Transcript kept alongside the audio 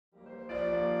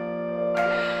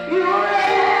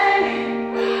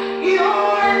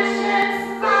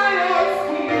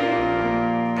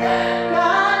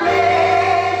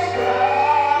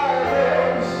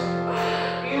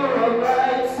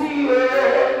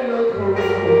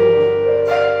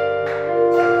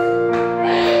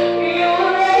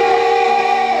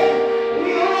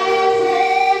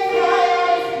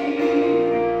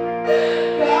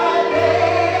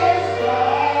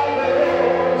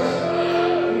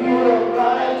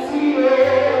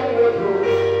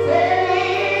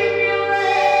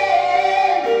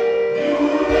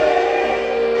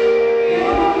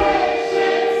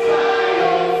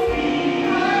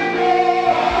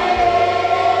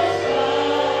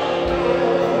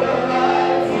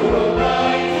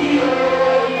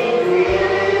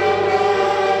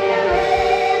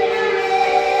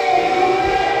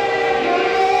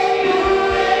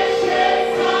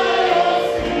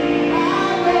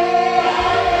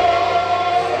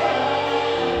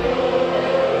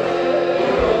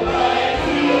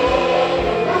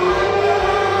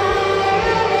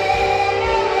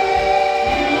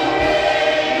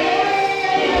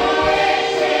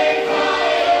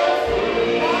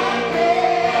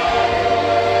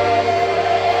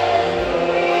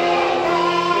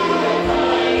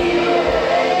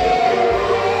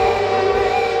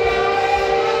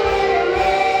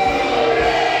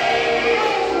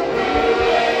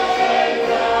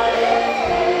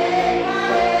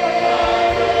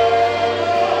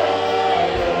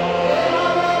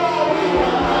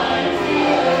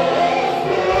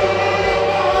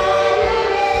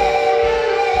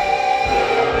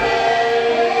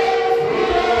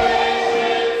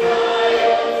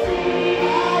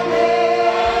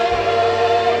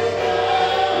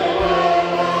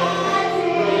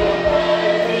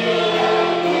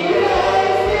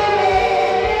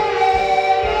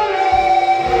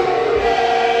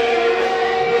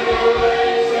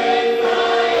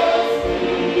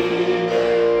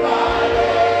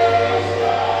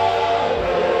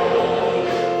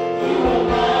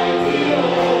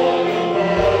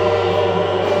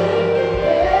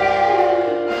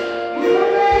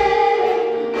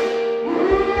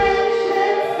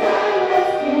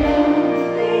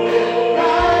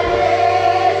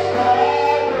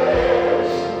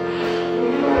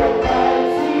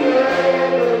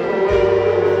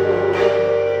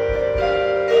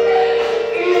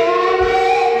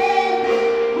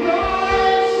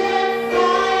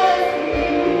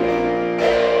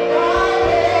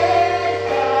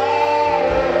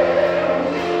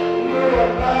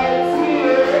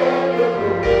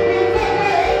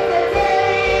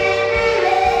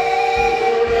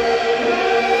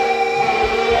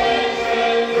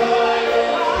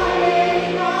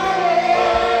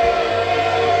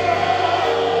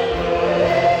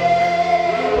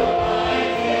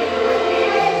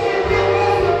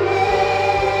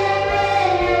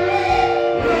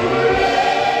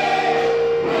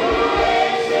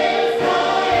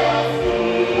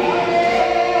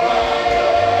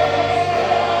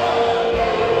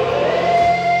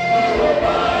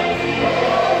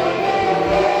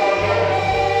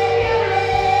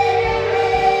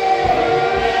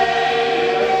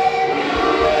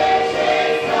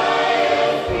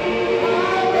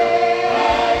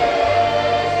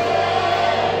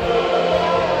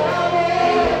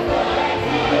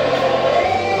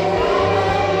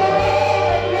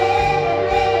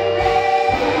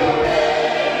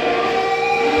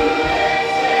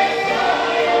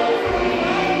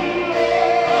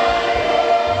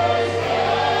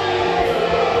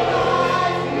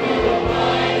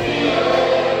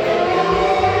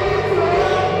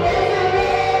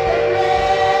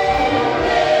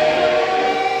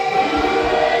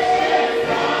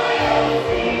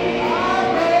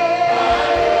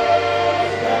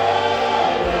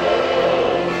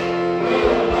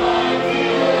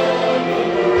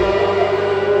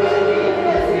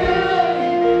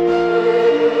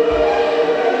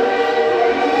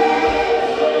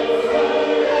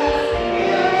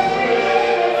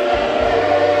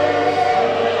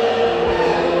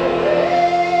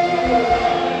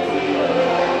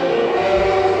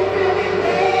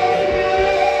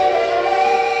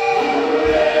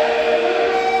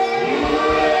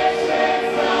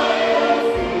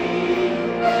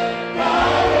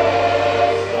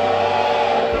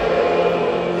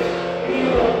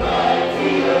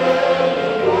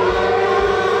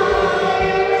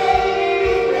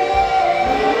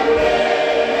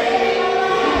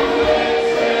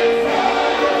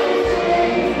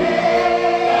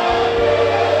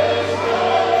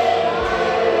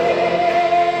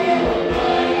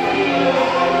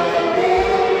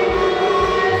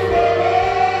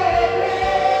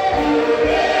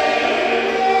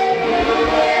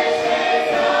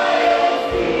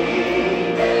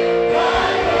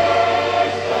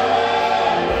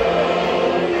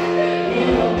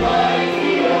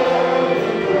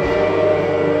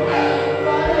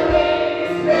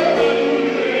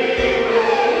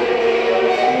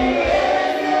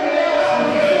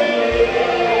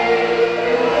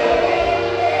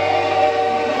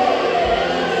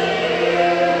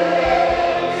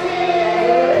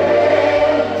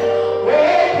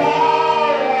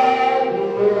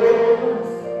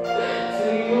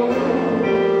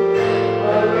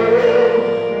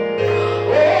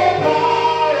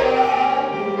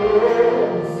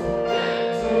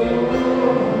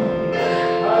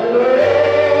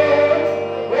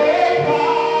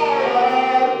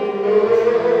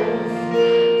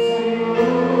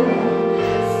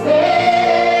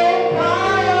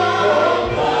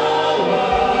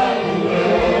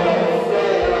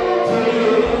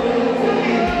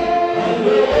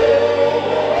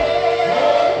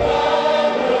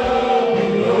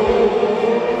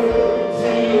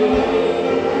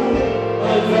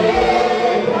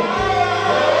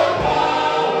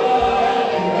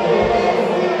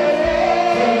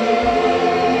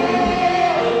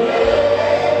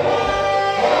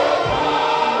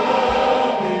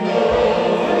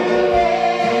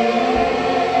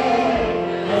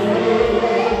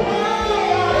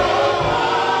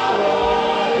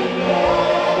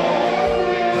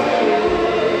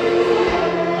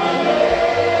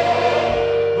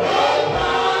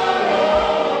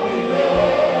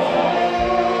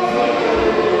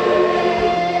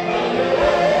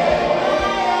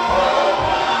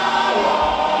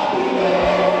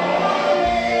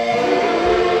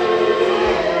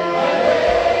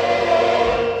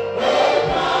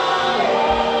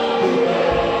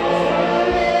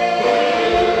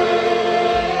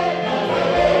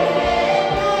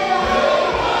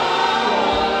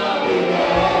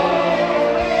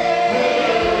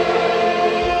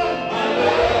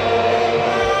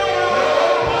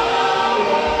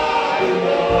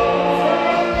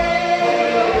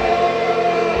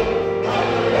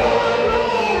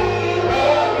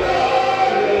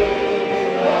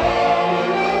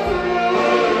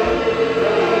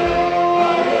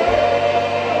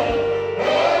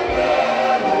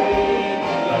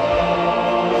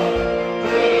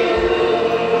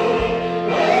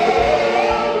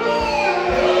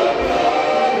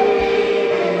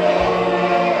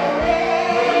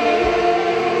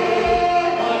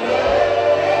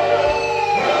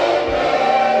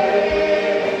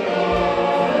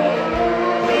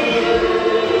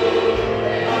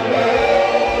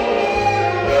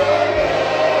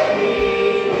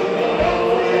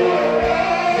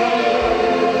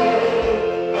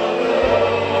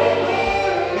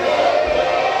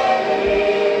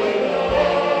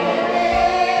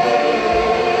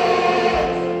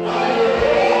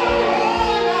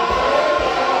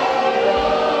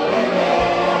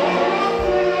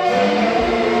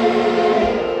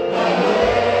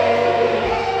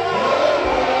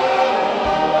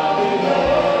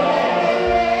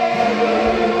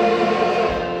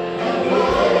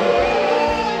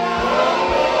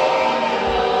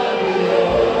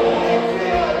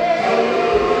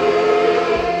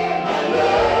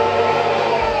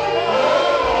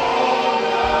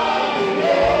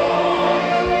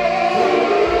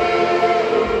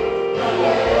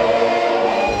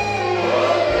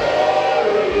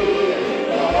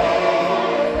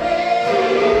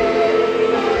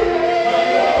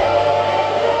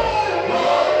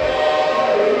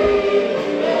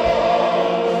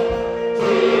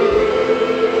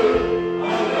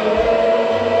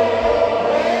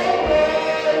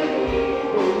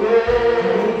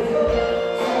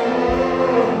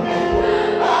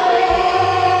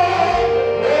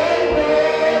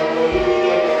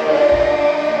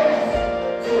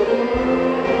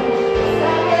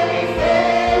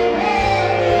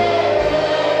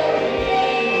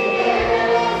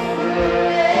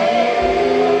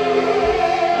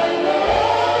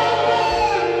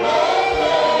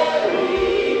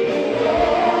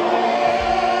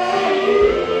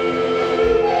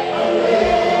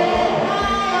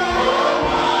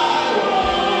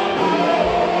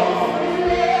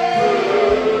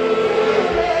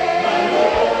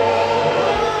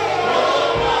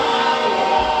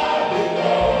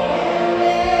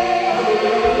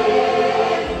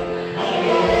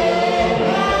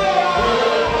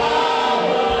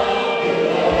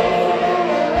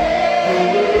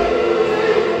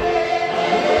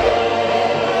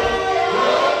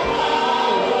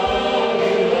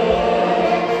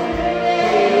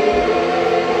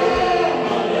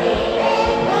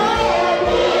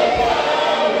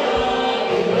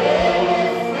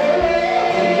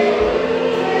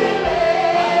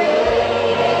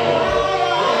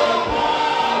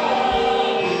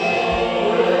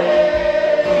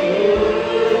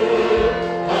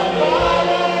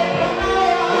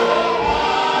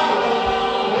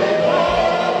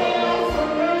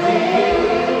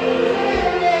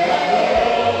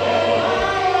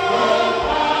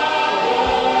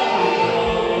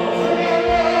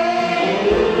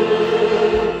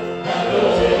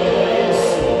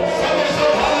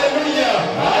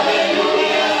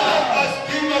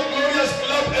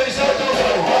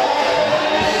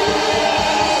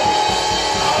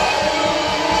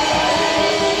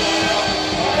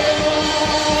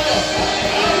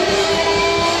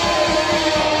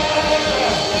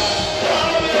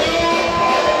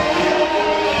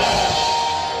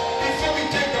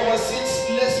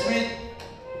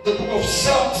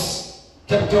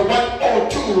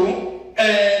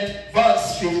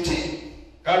15.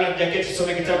 Kabla tujaketi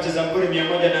tusome kitabu cha Zaburi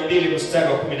 102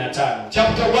 mstari wa 15.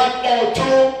 Chapter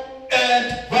 102 and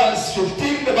verse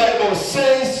 15, the Bible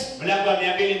says, Mlango wa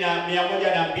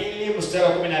 102 mstari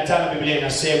wa 15 Biblia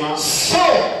inasema, so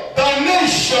the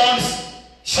nations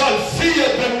shall fear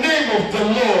the name of the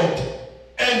Lord,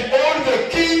 and all the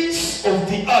kings of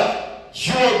the earth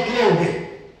your glory.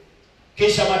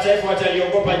 Kisha mataifa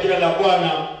wataliogopa jina la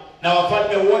Bwana, na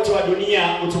wafalme wote wa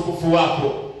dunia utukufu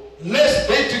wako. Let's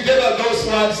read together those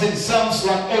words in Psalms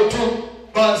 102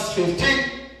 verse 15,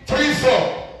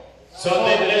 3-4. So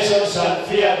the nations shall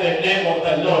fear the name of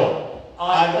the Lord,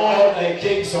 and all the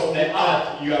kings of the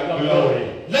earth your glory.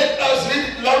 Let us read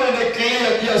it loud and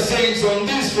clear, dear saints, on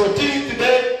this 14th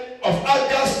day of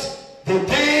August, the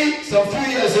day some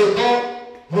few years ago,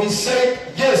 we said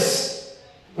yes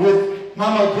with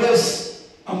Mama Grace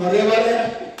and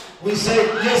Reverend. We said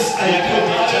yes, I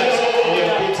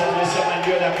do.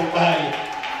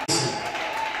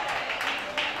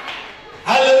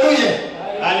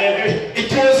 Hallelujah. Hallelujah. It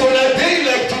was on a day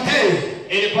like today,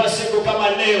 Ilikuwa siku kama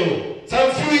leo,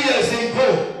 some few years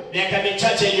ago, miaka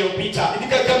michache iliyopita, in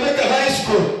Kakamega High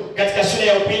School, katika shule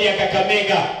ya upili ya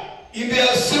Kakamega, in the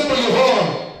assembly hall,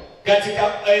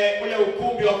 katika ule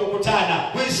ukumbi wa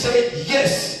kukutana, we said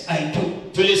yes, I do.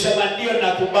 tulisema ndio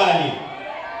nakubali.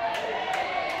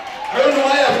 I don't know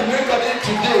why I remember it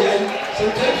today.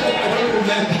 Sometimes I don't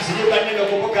remember. Sijui kwa nini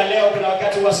nakumbuka leo, kuna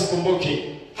wakati wasikumbuki.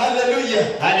 Hallelujah.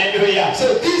 Hallelujah.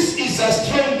 So this is a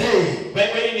strong day. Kwa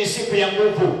hivyo hii ni siku ya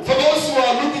nguvu. For those who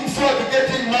are looking forward to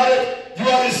getting married, you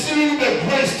are receiving the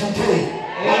grace today.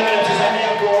 Wale wanatazamia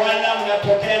kuoana,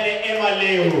 mnapokea neema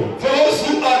leo. For those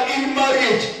who are in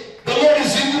marriage, the Lord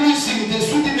is increasing the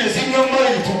sweetness in your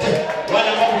marriage today. Wale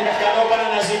ambao katika ndoa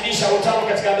Bwana anazidisha utamu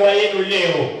katika ndoa yenu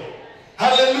leo.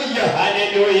 Hallelujah.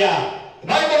 Hallelujah. The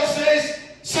Bible says,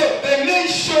 so the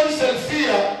nations shall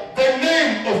fear the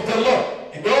name of the Lord,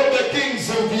 and all the kings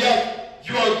of the earth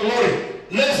your glory.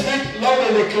 Let's read loud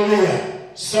and clear.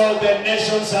 So the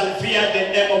nations shall fear the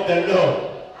name of the Lord,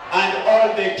 and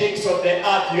all the kings of the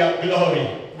earth your glory.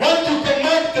 Want to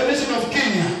command the nation of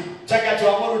Kenya Taka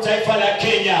tuamuru taifa la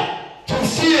Kenya to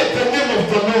fear the name of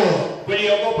the Lord.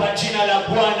 kuliogopa jina la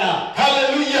Bwana.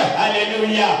 Hallelujah.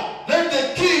 Hallelujah. Let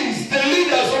the kings, the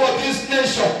leaders over this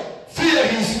nation, fear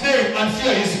his name and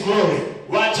fear his glory.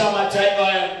 Wacha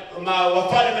mataifa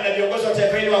wafalme na viongozi wa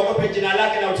taifa hili waogope jina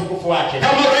lake na utukufu wake.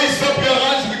 Come on, raise up your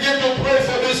hands, begin to pray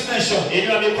for this nation.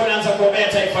 Inua mikono, anza kuombea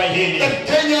taifa hili. That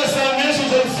Kenya as a nation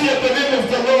shall fear the name of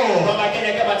the Lord. Kama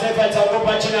Kenya kama taifa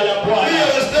litaogopa jina la We Bwana.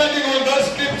 are standing on that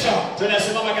scripture.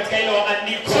 Tunasimama katika hilo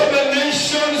andiko. So the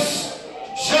nations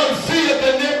shall fear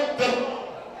the name of the Lord.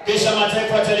 Kisha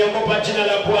mataifa wataliogopa jina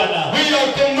la Bwana. We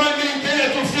are commanding Kenya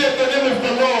to fear the name of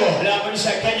the Lord.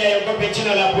 Tunaamrisha Kenya iogope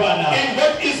jina la Bwana. In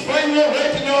what is going on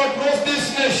right now across this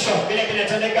nation, Kile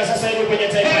kinatendeka sasa hivi kwenye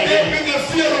taifa let there hili. be the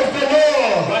fear of the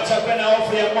Lord. Wacha kuwe na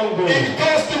hofu ya Mungu. In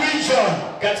Coast region,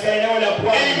 Katika eneo la in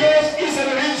Pwani, North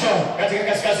Eastern region, katika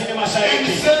kaskazini in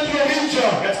mashariki, Central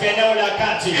region, katika eneo la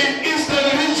kati, in Eastern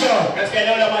region, katika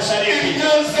eneo la in mashariki,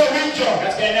 Nyanza region,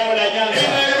 katika eneo la in Nyanza,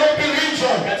 Nairobi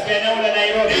region, katika eneo la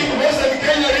Nairobi, in Western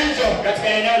Kenya region. katika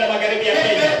eneo la magharibi ya Let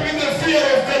Kenya. there be the fear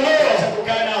of the Lord.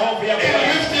 Kukawa na hofu ya In Bwana.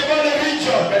 Rift Valley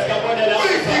region, Katika bonde la we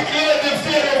Ufa, declare the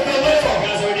fear of the Lord.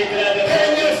 kazi declare the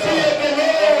Kenya fear the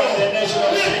Lord. the nation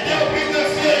of Let Kenya. there be the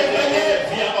fear of the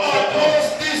Lord across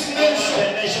this nation.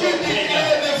 We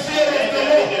declare the fear of the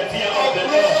Lord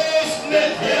across this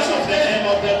nation. We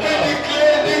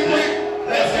declare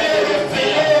the fear of the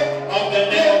Lord. Of the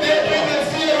Let name of there the be Lord. the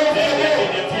fear of the Lord,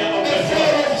 the fear of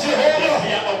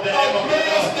Jehovah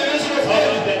across the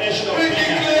nation of Kenya. We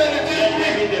declare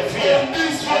the fear on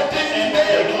this 14th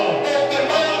day of the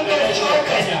month of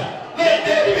August. Let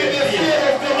there be the fear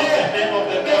of the Lord, the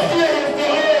fear of the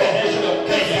Lord,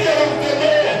 the fear of the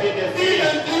Lord.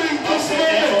 Even during this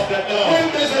moment, when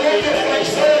there's a lot of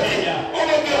anxiety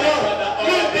over the Lord,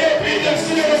 let there be the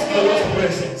fear of the Lord's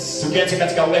presence. Tuketi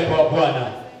katika uwepo wa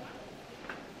Bwana.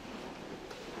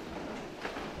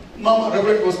 Mama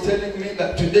Reverend was telling me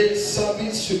that today's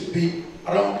service should be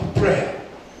around prayer.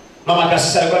 Mama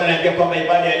Kasisa alikuwa ananiambia kwamba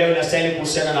ibada ya leo inastahili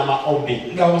kuhusiana na maombi.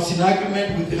 And I was in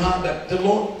agreement with her that the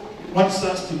Lord wants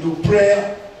us to do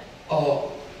prayer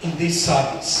in this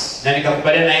service. Na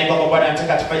nikakubaliana naye kwamba Bwana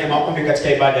anataka tufanye maombi katika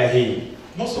ibada hii.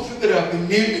 Most of you that have been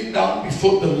kneeling down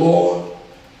before the Lord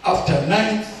after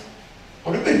 9th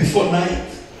or even before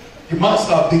 9th, you must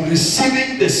have been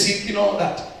receiving the signal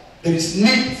that there is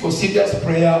need for serious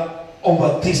prayer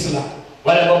over this land.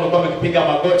 Wale ambao wamekuwa wakipiga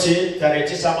magoti tarehe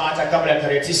 9 ama hata kabla ya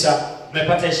tarehe 9,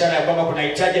 mmepata ishara ya kwamba kuna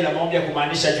hitaji la maombi ya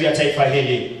kumaanisha juu ya taifa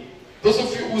hili. Those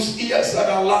of you whose ears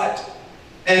are alert,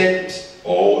 and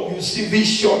or you see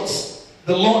visions,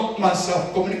 the Lord must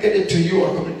have communicated to you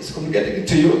or is communicating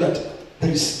to you that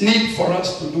there is need for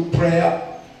us to do prayer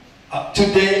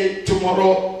today,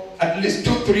 tomorrow, at least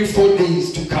 2, 3, 4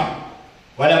 days to come.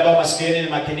 Wale ambao maskini ni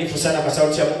makinifu sana kwa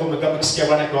sauti ya Mungu, mkama kisikia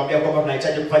Bwana akiwaambia kwamba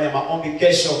tunahitaji kufanya maombi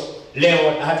kesho,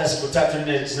 leo na hata siku 3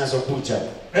 4 zinazokuja.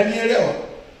 Ranielewa?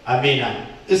 Amina.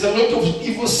 There's a lot of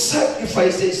evil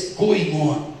sacrifices going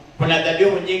on. Kuna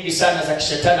dhabihu nyingi sana za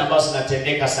kishetani ambazo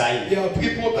zinatendeka sasa hivi. There are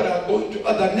people that are going to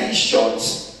other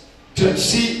nations to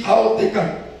see how they can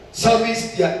service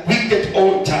their wicked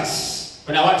altars.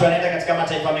 Kuna watu wanaenda katika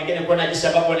mataifa mengine kuona jinsi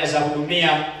ambavyo wanaweza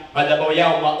hudumia madhabahu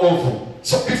yao maovu.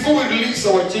 So before we release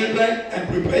our children and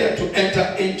prepare to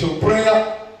enter into prayer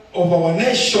of our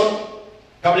nation,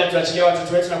 kabla tuachilie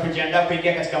watoto wetu na kujiandaa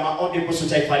kuingia katika maombi kuhusu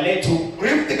taifa letu,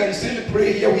 if they can still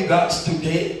pray here with us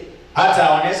today, hata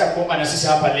wanaweza kuomba na sisi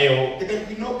hapa leo, there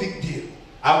can be no big deal.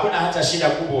 Hakuna hata shida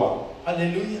kubwa.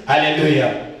 Hallelujah.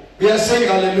 Hallelujah. We are saying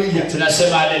hallelujah.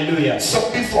 Tunasema hallelujah. So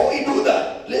before we do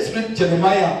that, let's read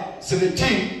Jeremiah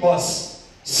 17 verse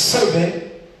 7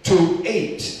 to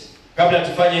 8. Kabla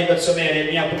tufanye hivyo tusome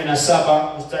Yeremia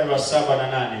 17 mstari wa 7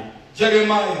 na 8.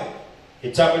 Jeremiah.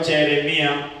 Kitabu cha Yeremia.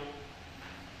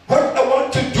 What I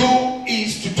want to do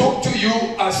is to talk to you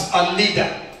as a leader.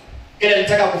 Kile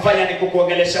nataka kufanya ni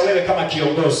kukuongelesha wewe kama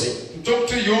kiongozi. To talk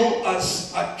to you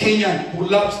as a Kenyan who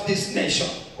loves this nation.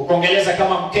 Kukuongeleza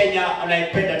kama Mkenya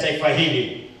anayependa taifa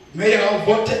hili. May I have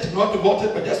voted, not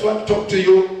voted, but just want to talk to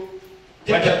you.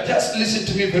 Just listen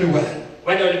to me very well.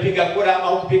 Wenda ulipiga kura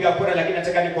au kupiga kura, lakini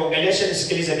nataka nikuongeleshe,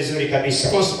 nisikilize vizuri kabisa.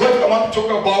 Because what I want to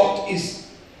talk about is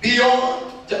beyond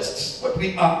just what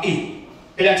we are in.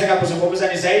 Kile nataka kuzungumza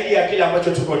ni zaidi ya kile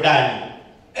ambacho tuko ndani.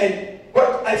 And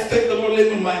what I felt the Lord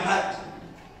laid on my heart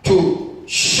to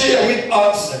share with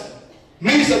us,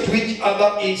 minister to each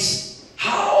other, is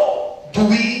how do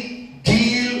we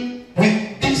deal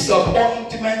with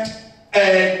disappointment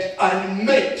and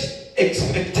unmet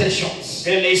expectations.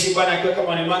 Ile isi Bwana akiweka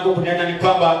moyoni mwangu kunena ni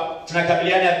kwamba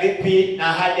tunakabiliana vipi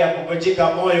na hali ya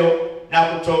kuvunjika moyo na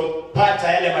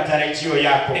kutopata yale matarajio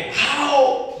yako.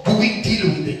 How do we deal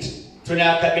with it?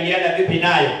 Tunakabiliana vipi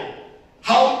nayo?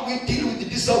 How do we deal with the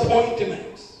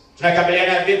disappointment?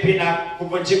 Tunakabiliana vipi na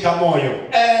kuvunjika moyo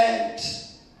and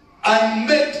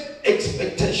unmet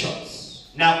expectations?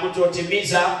 Na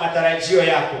kutotimiza matarajio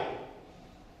yako.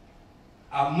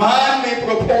 A man may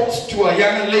propose to a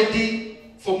young lady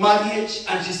for marriage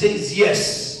and she says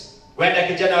yes. Wenda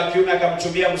kijana wa kiume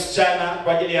akamchumbia msichana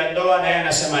kwa ajili ya ndoa na yeye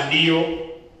anasema ndio.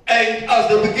 And as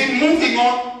they begin moving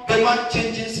on, the man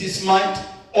changes his mind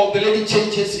or the lady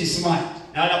changes his mind.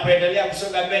 Na wanapoendelea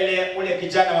kusonga mbele, ule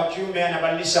kijana wa kiume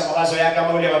anabadilisha mawazo yake,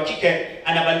 ama ule wa kike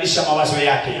anabadilisha mawazo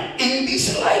yake. In this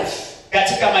life,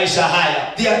 katika maisha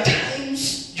haya, there are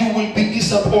times you will be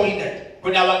disappointed.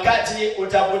 Kuna wakati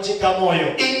utavunjika moyo.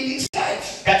 In this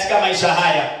life, katika maisha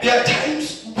haya, there are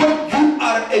times what you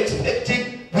are expecting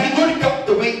will not come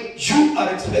the way you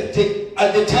are expecting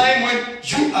at the time when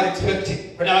you are expecting.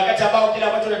 Kuna wakati ambao kila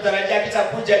ambacho unatarajia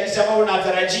kitakuja jinsi ambavyo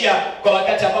unatarajia kwa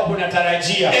wakati ambapo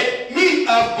unatarajia.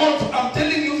 I'm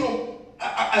telling you from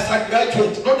as a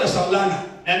graduate, not as a learner.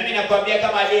 Na mimi nakwambia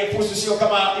kama aliyefuzu, sio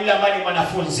kama yule ambaye ni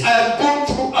mwanafunzi. I have gone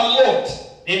through a lot.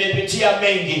 Nimepitia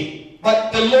mengi.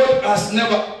 But the Lord has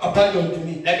never abandoned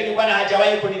me. Lakini Bwana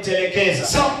hajawahi kunitelekeza.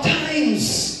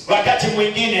 Sometimes, wakati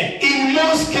mwingine, in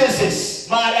most cases,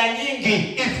 mara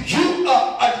nyingi, if you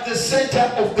are at the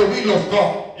center of the will of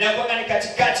God, na ni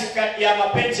katikati ya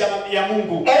mapenzi ya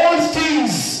Mungu, all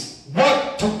things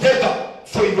work together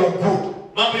for your good.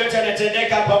 Mambo yote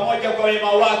yanatendeka pamoja kwa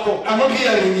wema wako. I'm not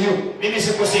hearing you. Mimi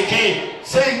sikusikii.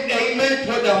 Saying amen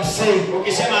to what I'm saying.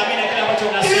 Ukisema amina kile ambacho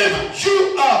unasema. If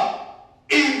you are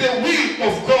in the will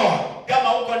of God,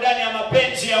 kama uko ndani ya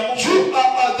mapenzi ya Mungu, you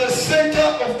are at the center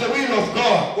of the will of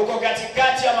God, uko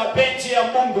katikati ya mapenzi ya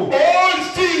Mungu, all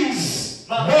things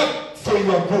work for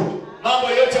your good. Mambo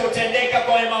yote hutendeka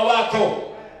kwa wema wako.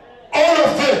 All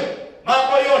of them.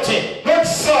 Mambo yote. Not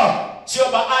some. Sio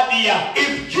baadhi ya.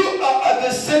 If you are at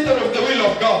the center of the will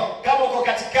of God, kama uko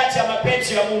katikati ya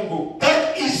mapenzi ya Mungu,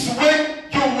 that is when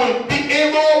you will be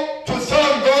able to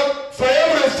thank God for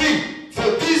everything.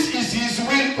 For this is His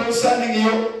will concerning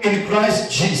you in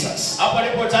Christ Jesus. Hapo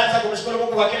ndipo utaanza kumshukuru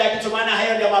Mungu kwa kila kitu, maana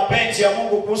hayo ndio mapenzi ya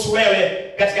Mungu kuhusu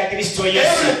wewe katika Kristo Yesu.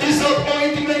 Every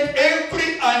disappointment,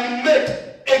 every unmet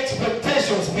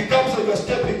expectations becomes your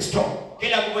stepping stone.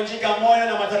 Kila kuvunjika moyo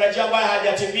na matarajio ambayo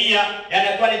hayajatimia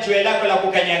yanakuwa ni jiwe lako la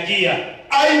kukanyagia.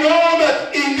 I know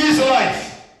that in this life,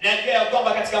 najua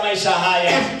kwamba katika maisha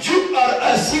haya, if you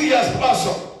are a serious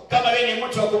person, kama wewe ni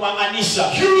mtu wa kumaanisha,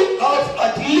 you have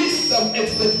at least some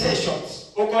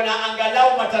expectations. uko na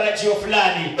angalau matarajio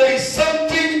fulani. There is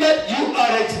something that you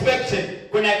are expecting.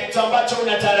 Kuna kitu ambacho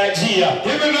unatarajia.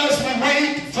 Even as we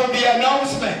wait for the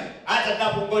announcement, hata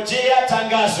tunapongojea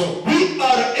tangazo, we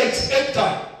are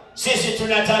expectant. Sisi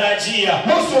tunatarajia.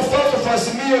 Most of us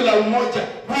Azimio la Umoja,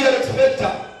 we are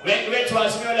expectant. Wengi wetu wa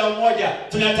Azimio la Umoja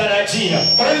tunatarajia.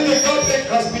 Already the carpet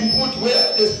has been put where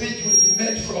the speech will be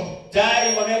made from.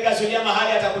 Tayari wameweka zulia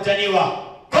mahali atakutaniwa.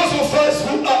 Those of us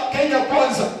who are Kenya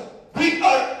Kwanza, we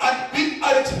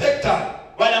are expectant.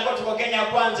 Wale ambao tuko Kenya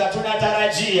Kwanza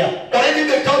tunatarajia. Already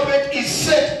the carpet is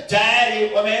set.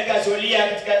 Tayari wameweka zulia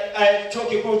katika chuo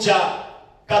kikuu cha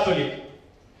Catholic.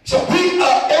 So we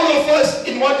are all of us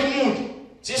in what mood?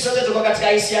 Sisi sote tuko katika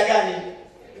hisia gani?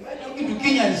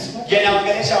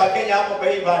 Yanaongelesha Wakenya hapo kwa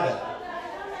hii ibada.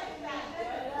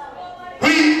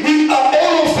 We are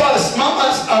all of us,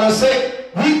 mamas are saying,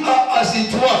 we are as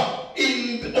it were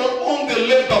on the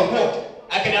labor ward.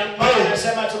 Akina mama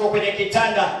anasema tuko kwenye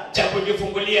kitanda cha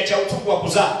kujifungulia cha utungu wa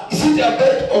kuzaa. Is it a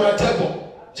bed or a table?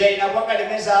 Je, inakuwa ni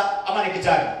meza ama ni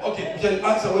kitanda? Okay, you can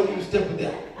answer when you step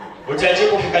there.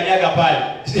 Utajibu kukanyaga pale.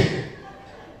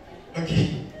 Okay,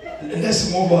 let's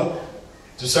move on.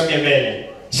 Tusonge mbele.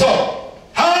 So,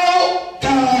 how do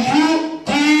you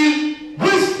deal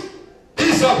with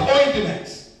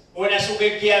disappointments?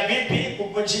 Unashughulikia vipi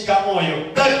kuvunjika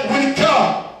moyo that will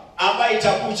come ambayo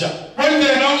itakuja when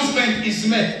the announcement is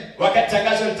made? Wakati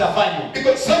tangazo litafanywa.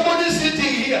 Because somebody is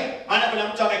sitting here. Maana kuna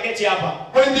mtu ameketi hapa.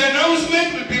 When the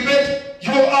announcement will be made,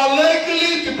 you are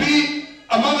likely to be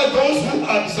among those who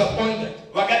are disappointed.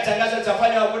 Wakati tangazo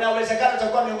litafanywa, kuna uwezekano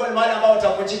utakuwa miongoni mwa wale ambao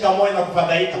watavunjika moyo na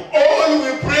kufadhaika. All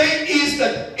we pray is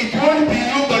that it won't be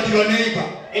you but your neighbor.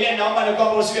 Ile naomba ni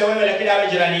kwamba usiwe wewe lakini awe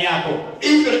jirani yako.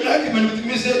 If you're in agreement with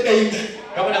me, say amen.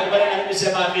 Kama nakubaliana na mimi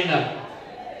sema amina.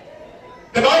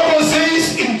 The Bible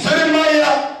says in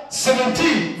Jeremiah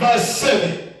 17 verse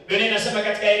 7. Biblia inasema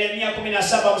katika Yeremia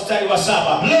 17 mstari wa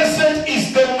 7. Blessed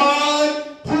is the man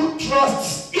who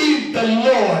trusts in the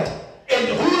Lord and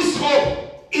whose hope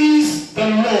is the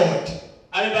Lord.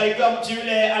 Amebarikiwa mtu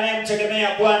yule anayemtegemea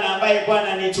Bwana ambaye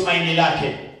Bwana ni tumaini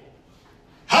lake.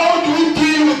 How do we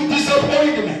deal with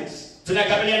disappointments?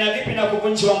 Tunakabiliana vipi na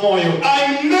kuvunjwa moyo?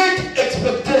 I make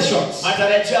expectations.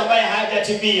 Matarajio ambayo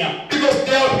hayajatimia. Because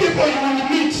there are people you will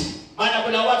meet. Maana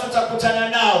kuna watu utakutana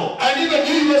nao. And even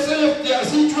you yourself, there are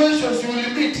situations you will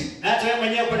meet. Na hata wewe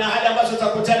mwenyewe kuna hali ambazo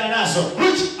utakutana nazo.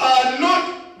 Which are not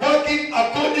working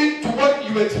according to what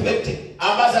you expected.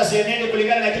 Ambazo haziendendi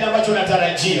kulingana na kile ambacho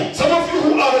unatarajia. Some of you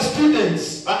who are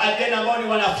students. Baadhi ambao ni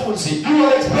wanafunzi. You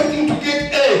are expecting to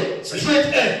get A,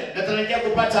 straight A. Natarajia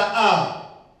kupata A.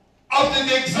 After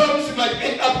the exams, you might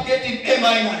end up getting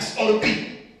A- or B.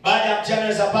 Baada ya mtihani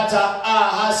unaweza pata A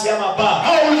hasi ama B.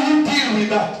 How will you deal with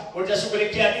that?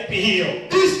 Utashughulikia vipi hiyo?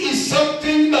 This is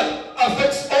something that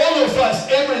affects all of us,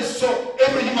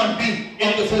 every human being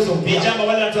on the face of the earth. Jambo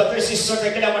wala tuathiri sisi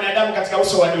sote, kila mwanadamu katika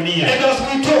uso wa dunia. And as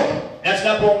we talk, na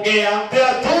tunapoongea, there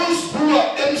are those who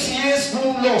are MCAs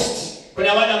who lost.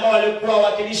 Kuna wale ambao walikuwa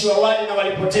wawakilishi wa wadi na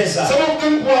walipoteza. Some of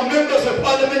them were members of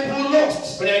parliament who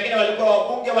lost. Kuna wengine walikuwa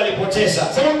wabunge walipoteza.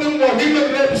 Some of them were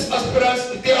women reps aspirants,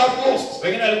 they have lost.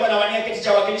 Wengine walikuwa wanawania kiti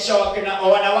cha wakilishi wa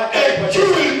wanawake walipoteza.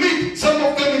 You will meet some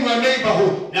of them in your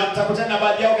neighborhood. Na mtakutana na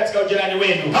baadhi yao katika ujirani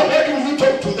wenu. How will you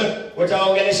talk to them?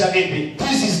 Utawaongelesha vipi?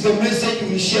 This is the message you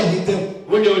will share with them.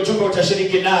 Huu ndio ujumbe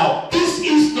utashiriki nao. This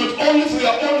is not only for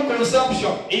your own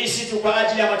consumption. Hii si tu kwa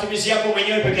ajili ya matumizi yako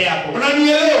mwenyewe peke yako.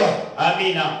 Unanielewa?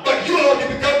 Amina. But you have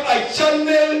become a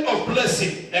channel of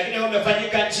blessing. Lakini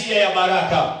umefanyika njia ya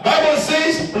baraka. Bible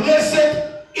says, blessed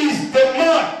is the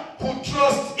man who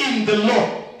trusts in the Lord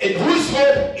and whose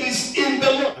hope is in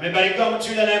the Lord. Amebarikiwa mtu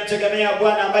yule anayemtegemea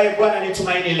Bwana ambaye Bwana ni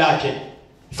tumaini lake.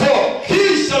 For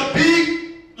he shall be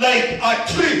like a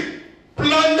tree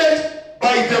planted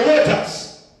by the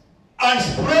waters and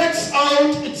spreads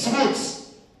out its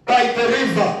roots by the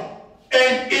river,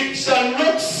 and it shall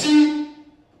not see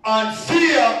and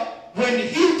fear when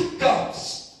heat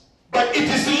comes, but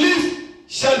its leaf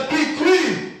shall be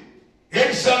green,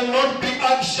 it shall not be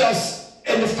anxious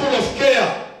and full of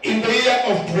care in the year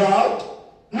of drought,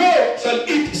 nor shall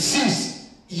it cease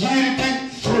yielding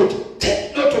fruit.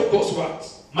 Take note of those words.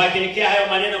 Makinikia hayo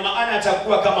maneno, maana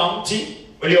atakuwa kama mti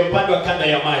uliopandwa kando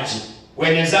ya maji,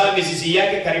 uenezao mizizi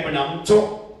yake karibu na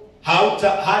mto,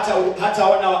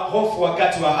 hataona hofu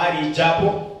wakati wa hari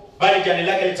ijapo, bali jani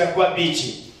lake litakuwa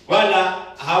bichi, wala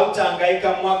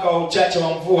hautahangaika mwaka wa uchache wa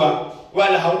mvua,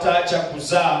 wala hautaacha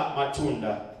kuzaa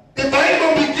matunda. The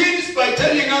Bible begins by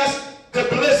telling us the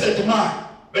blessed man.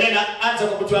 Biblia inaanza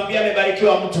kwa kutuambia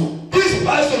amebarikiwa mtu. This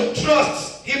person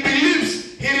trusts, he believes,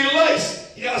 he relies,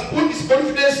 He has put his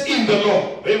confidence in the Lord.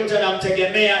 Huyu mtu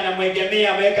anamtegemea,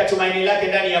 anamwegemea, ameweka tumaini lake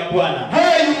ndani ya Bwana.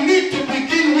 Where you need to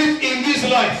begin with in this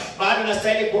life, Mahali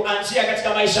unastahili kuanzia katika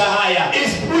maisha haya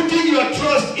is putting your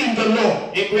trust in the Lord.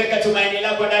 ni kuweka tumaini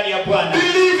lako ndani ya Bwana.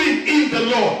 Believing in the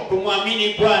Lord.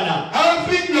 Kumwamini Bwana.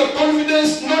 Having your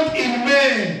confidence not in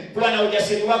men. Kuwa na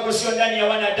ujasiri wako sio ndani ya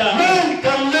wanadamu. Men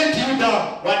can let you down.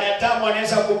 Wanadamu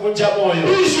wanaweza kuvunja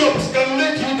moyo. Bishops can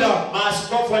let you down.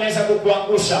 Maaskofu wanaweza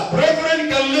kukuangusha. Brethren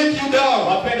can let you down.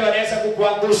 Wapendwa wanaweza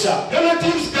kukuangusha.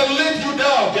 Relatives can let you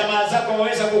down. Jamaa zako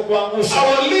waweza kukuangusha.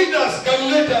 Our leaders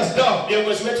can let us down.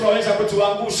 Viongozi wetu waweza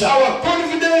kutuangusha. Our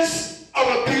confidence,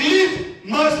 our belief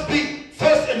must be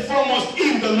first and foremost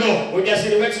in the Lord.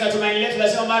 Ujasiri wetu na tumaini letu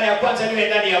lazima mara ya kwanza liwe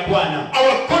ndani ya Bwana.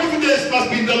 Our confidence must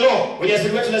be in the Lord.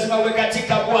 Ujasiri wetu lazima uwe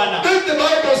katika Bwana. Then the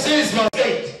Bible says verse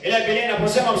 8. Ile Biblia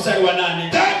inaposema mstari wa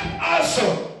 8. That also,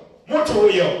 Mtu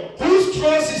huyo whose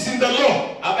trust is in the Lord,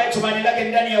 ambaye tumaini lake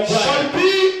ndani ya Bwana shall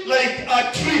be like a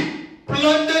tree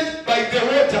planted by the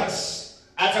waters.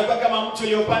 atakuwa kama mtu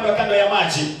uliopandwa kando ya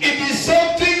maji. It is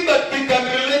something that we can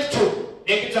relate to.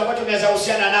 Ni kitu ambacho tunaweza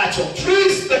husiana nacho.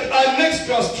 Trees that are next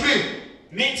to a stream.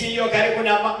 Miti hiyo karibu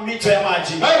na mito ya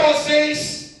maji. Bible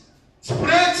says,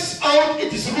 spreads out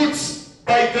its roots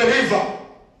by the river.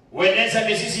 Hueneza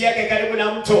mizizi yake karibu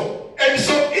na mto. And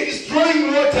so it is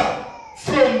drawing water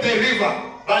from the river.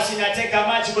 Basi inateka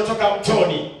maji kutoka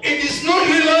mtoni. It is not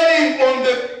relying on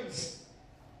the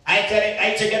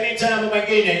Haitegemei tena mambo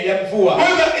mengine ya mvua.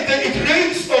 whether it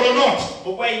rains or not.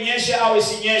 Mvua inyeshe au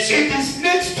isinyeshe. It is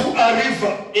next to a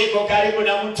river. Iko karibu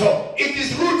na mto.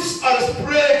 Its roots are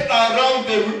spread around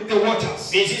the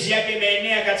waters. Mizizi yake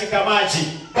imeenea katika maji.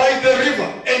 By the river.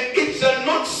 And it shall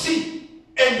not see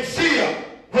and fear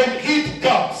when heat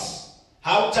comes.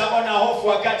 Hautaona hofu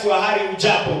wakati wa hari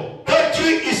ujapo. That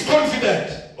tree is confident.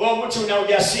 Huo mtu una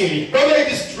ujasiri. Whether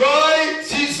it is dry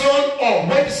season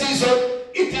or wet season,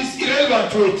 it is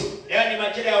irrelevant to it. Yaani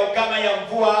majira ya ukame ya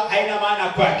mvua haina maana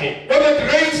kwake. Whether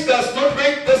it rains, does not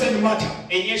rain, doesn't matter.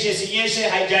 Inyeshe sinyeshe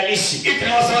haijalishi. It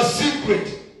has a secret.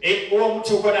 Huo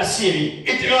mtu uko na siri.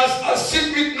 It has a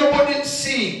secret nobody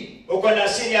sees. Uko na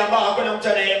siri ambayo hakuna mtu The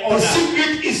anayeona.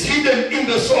 secret is hidden in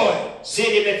the soil.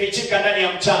 Siri imefichika ndani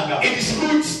ya mchanga. Its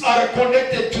roots are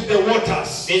connected to the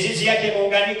waters. Mizizi yake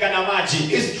imeunganika na maji.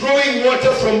 It's drawing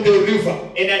water from the river.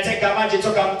 Inateka maji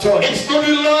toka mtoni. It's not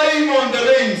relying on the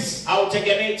rains.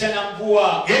 Hautegemei tena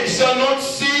mvua. It shall not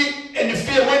see and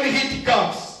fear when heat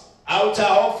comes.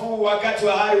 Hautahofu wakati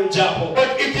wa hari ujapo.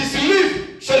 But its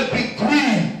leaf shall be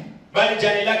green. Bali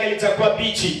jani lake litakuwa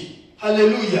bichi.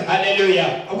 Hallelujah. Hallelujah.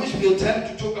 I wish we had time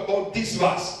to talk about this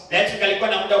verse. Leo kalikuwa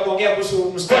na muda wa kuongea kuhusu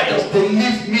What mstari. does the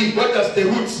leaf mean? What does the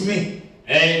roots mean?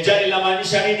 Jani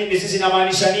linamaanisha nini? Mizizi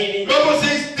inamaanisha nini? Bible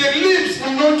says the leaves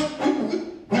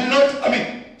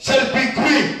shall be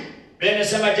green. Biblia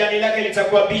inasema jani lake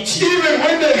litakuwa bichi Even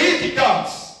when the heat comes.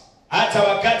 hata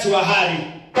wakati wa hari.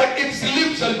 But its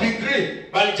leaf shall be green.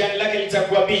 Bali jani lake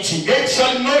litakuwa bichi. It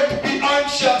shall not be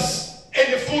anxious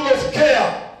and full of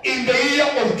care in the year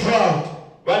of drought.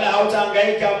 Wala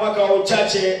hautahangaika mwaka wa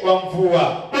uchache wa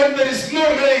mvua. When there is no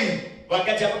rain.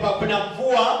 Wakati ambapo hakuna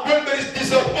mvua. When there is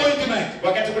disappointment.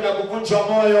 Wakati kuna kuvunjwa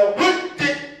moyo.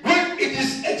 When it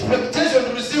is expectation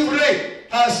to receive rain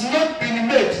has not been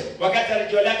met. Wakati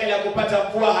tarajio lake la kupata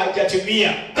mvua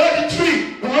haijatimia. That tree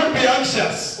will not be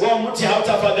anxious. Huo mti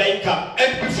hautafadhaika.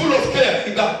 And be full of care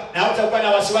in that. Na hautakuwa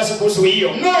na wasiwasi kuhusu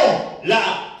hiyo. No. La.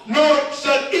 Nor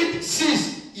shall it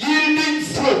cease yielding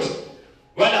fruit.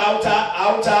 Wala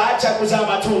hautaacha kuzaa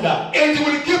matunda. It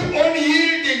will keep on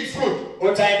yielding fruit.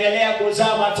 Utaendelea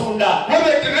kuzaa matunda.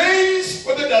 Whether it rains,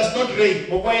 whether it does not rain.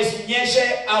 Mvua isinyeshe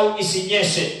au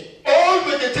isinyeshe. All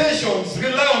vegetations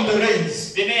rely on the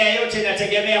rains. Mimea yote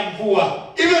inategemea mvua.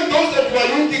 Even those that were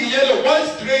looking yellow,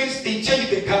 once it rains, they change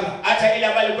the color. Hata ile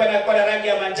ambayo ilikuwa inakuwa na rangi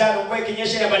ya manjano, mvua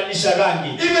ikinyesha inabadilisha rangi.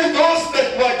 Even those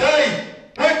that were dying,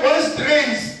 once it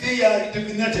rains, they are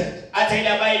rejuvenated. Hata ile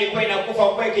ambayo ilikuwa inakufa,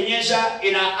 mvua ikinyesha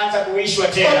inaanza kuishwa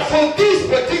But tena. for this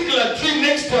particular tree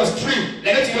next to a stream,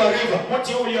 next to a river,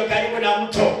 Mti ulio karibu na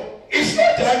mto, it's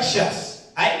not anxious.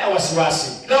 haina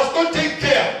wasiwasi. It does not take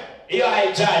care Hiyo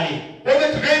haijali whether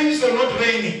it rains or not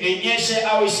raining. inyeshe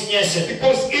au isinyeshe,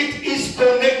 Because it is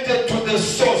connected to the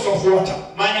source of water.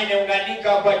 maana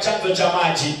imeunganika kwa chanzo cha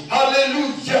maji.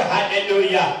 Hallelujah.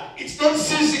 Haleluya. It's not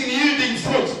ceasing yielding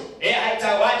fruit.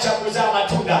 Haitawacha kuzaa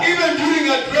matunda. Even during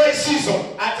a dry season,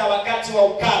 Hata wakati wa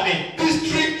ukame,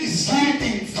 this tree is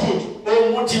yielding fruit.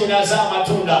 huu mti unazaa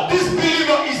matunda. This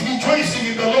believer is rejoicing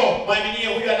in the Lord. Mwaminie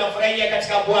huyu anafurahia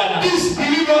katika Bwana. This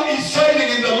believer is shining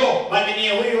in the Lord. Mwamini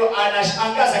huyu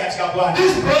anashangaza katika Bwana.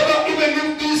 This brother, even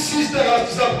if this sister has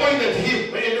disappointed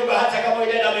him, Wewe ndugu, hata kama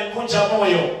yule amemvunja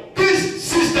moyo, this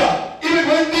sister, even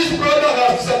when this brother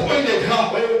has disappointed her,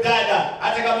 wewe dada,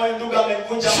 hata kama yule ndugu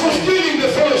amemvunja she's moyo, still in the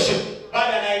fellowship.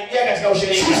 bado anaingia katika She's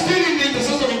ushirika, still in the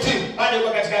intercessory team. bado yuko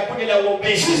katika kundi la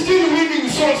uombezi, She's still winning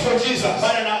souls for Jesus.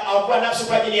 bado anaokoa nafsi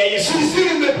kwa ajili ya Yesu, She's still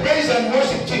in the praise and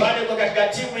worship team. bado yuko katika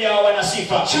timu ya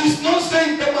wanasifa. She's not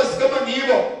saying kama ni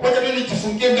hivyo, wacha mimi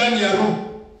nijifungie ndani ya room.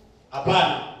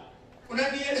 Hapana.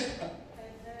 Unanielewa?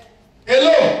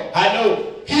 Hello. Hello.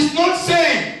 He's not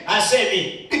saying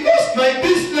Asemi because my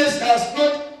business has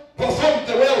not performed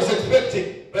the way I was expecting,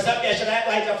 kwa sababu biashara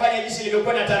yako haitafanya jinsi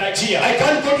ilivyokuwa natarajia, I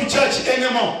can't go to church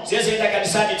anymore. siwezi enda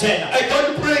kanisani tena, I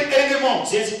can't pray anymore.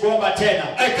 siwezi kuomba tena,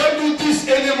 I can't do this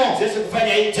anymore. siwezi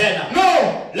kufanya hii tena.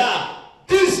 No. La,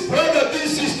 This brother,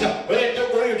 this sister wewe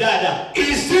ndugu, huyu dada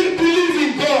is still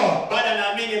believing God. bado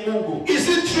anaamini Mungu, Is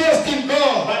still trusting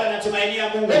God. bado anatumainia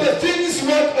Mungu. Whether things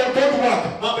work or don't work,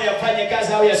 Mambo yafanye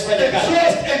kazi au the yasifanye kazi,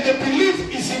 trust and the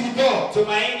belief is in God,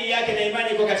 tumaini yake na imani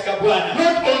iko katika Bwana,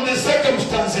 not on the sio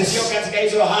circumstances, katika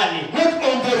hizo hali, not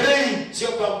on the rain. sio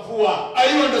kwa mvua.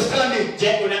 Are you understanding? Je,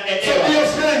 So unaelewa? dear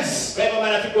friends, Kwa hivyo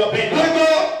marafiki wapendwa, whether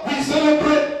we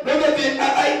celebrate, whether the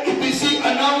IEBC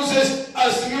announces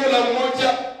Azimio la Umoja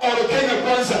or Kenya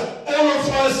Kwanza, all of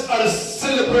us are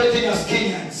celebrating as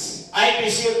Kenyans.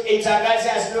 IPC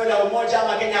itangaze azimio la umoja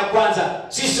ama Kenya kwanza,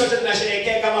 sisi sote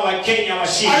tunasherehekea kama Wakenya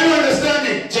washindi. Are you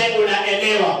understanding? Je,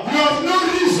 unaelewa? You have no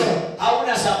reason,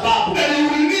 Hauna sababu, and you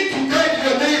will need to guide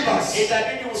your neighbors.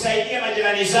 itabidi usaidie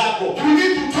majirani zako, You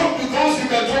need to talk to those you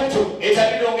can talk to.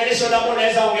 itabidi uongeleshe wale ambao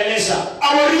unaweza ongelesha.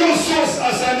 Our real source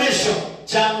as a nation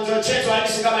Chanzo chetu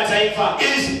halisi kama taifa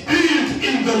is built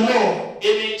in the Lord.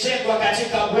 imejengwa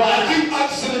katika I Bwana. think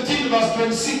Acts 17 verse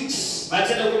 26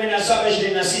 Matendo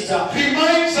 17:26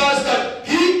 reminds us that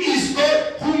He is God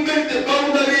who made the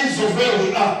boundaries of where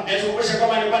we are. natukumbusha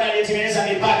kwamba ni Bwana aliyetengeneza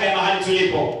mipaka ya mahali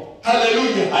tulipo.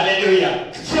 Hallelujah. Haleluya.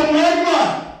 From one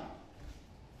man.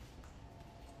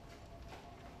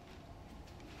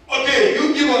 Okay,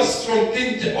 you give us from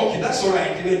King. Okay, that's all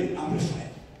right. Then amplify.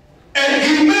 And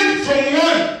He made from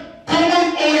one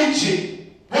common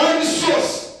origin, one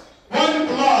source, one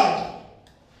blood,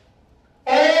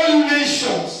 all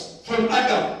nations from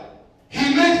Adam.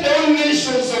 He made all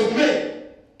nations of men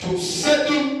to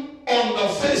settle on the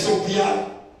face of the earth,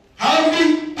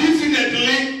 having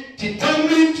definitely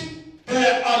determined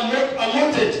their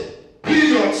allotted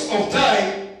periods of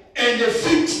time and the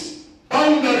fixed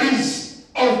boundaries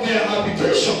of their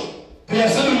habitation, their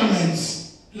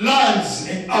settlements, lands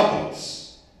and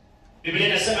apples. Biblia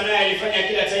inasema naye alifanya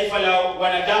kila taifa la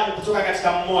wanadamu kutoka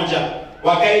katika mmoja,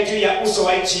 wakae juu ya uso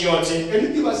wa nchi yote,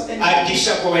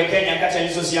 akisha kuwekea nyakati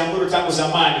alizoziamuru tangu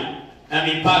zamani na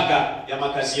mipaka ya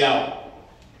makazi yao.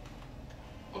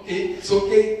 Okay, it's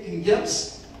okay, King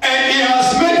James. And He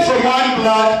has made from one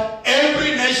blood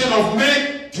every nation of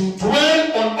men to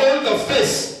dwell on all the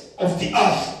face of the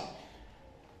earth,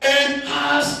 and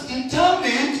has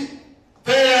determined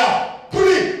their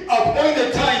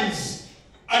pre-appointed times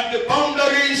and the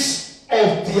boundaries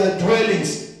of their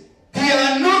dwellings. They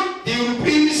are not the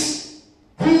Europeans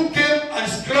who came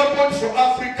and scrambled for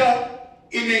Africa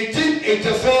in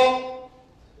 1884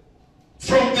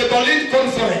 from the Berlin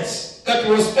Conference that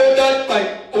was ordered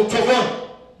by Otto von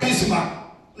Bismarck.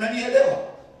 Unanielewa?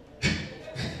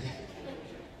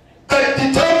 That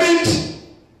determined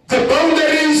the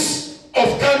boundaries of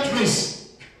countries.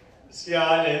 Si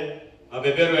wale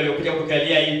mabeberu waliokuja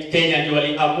kukalia hii Kenya ndio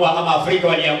waliamua, ama Afrika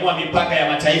waliamua mipaka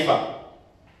ya mataifa.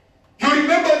 You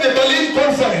remember the Berlin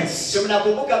Conference? Sio,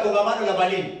 mnakumbuka kongamano la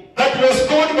Berlin? That was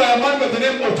called by a man by the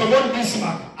name of Otto von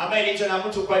Bismarck. Ambaye iliitwa na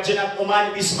mtu kwa jina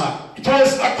Otto Bismarck. It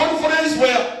was a conference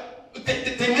where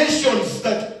the nations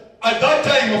that at that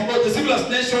time, of course, the civilized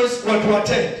nations were to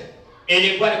attend.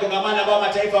 Ilikuwa ni kongamano ambao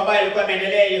mataifa ambayo yalikuwa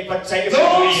yameendelea ilikuwa kusaidia Those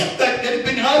kuhudhuria. that had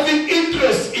been having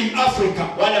interest in Africa.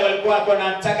 Wale walikuwa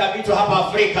wanataka vitu hapa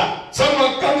Afrika. Some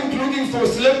were coming looking for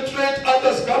slave trade,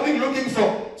 others coming looking for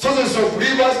sources of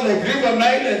rivers like River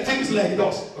Nile and things like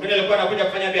those. Wengine walikuwa wanakuja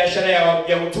kufanya biashara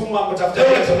ya utumwa, kutafuta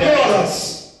They were vitu vya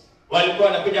explorers. walikuwa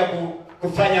wanakuja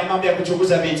kufanya mambo ya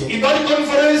kuchunguza vitu. In that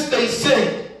conference they said,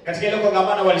 Katika ile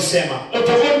kongamano walisema,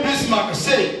 Otto von Bismarck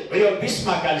said, huyo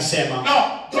Bismarck alisema, now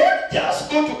don't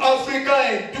just go to Africa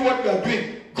and do what we are doing.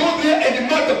 Go there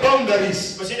and mark the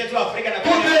boundaries. msiende tu Afrika na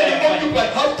Go there and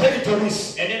occupy half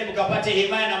territories. endeni mkapate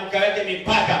himaya na mkaweke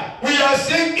mipaka. We are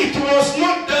saying it was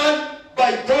not done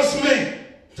by those men.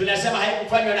 Tunasema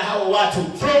haikufanywa na hao watu.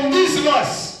 From this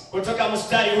verse, Kutoka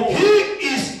mstari huu, He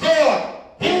is God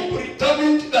who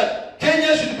determined that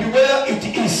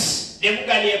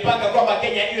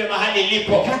iwe mahali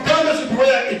ilipo. Uganda should be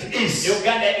where it is.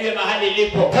 Uganda iwe mahali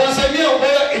ilipo. Tanzania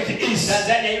where it is.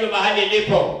 Tanzania iwe mahali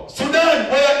ilipo. Sudan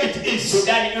where it is.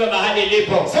 Sudan iwe mahali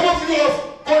ilipo. Some of you have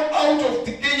gone out of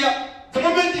the Kenya. The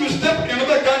moment you step in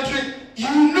another country,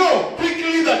 you know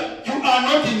quickly that you are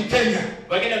not in Kenya.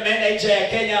 Wengine mmeenda nje ya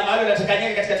Kenya, mahali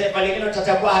unatakanyika katika taifa lingine,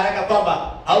 utatambua haraka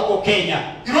kwamba hauko Kenya.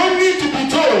 You don't need to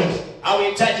be told.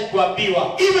 Hauhitaji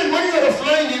kuambiwa. Even when you are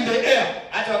flying in the air,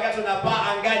 hata wakati unapaa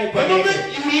angani kwa the ndege,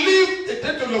 moment you leave the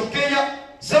territory of Kenya,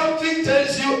 something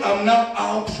tells you I'm now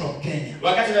out from Kenya.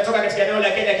 wakati unatoka katika eneo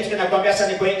la Kenya, kitu kinakwambia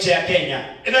sasa niko nje ya Kenya.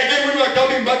 And again, when you are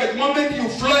coming back, at the moment you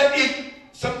fly in,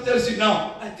 something tells you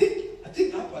now, I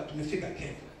think hapa tumefika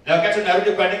Kenya. Na wakati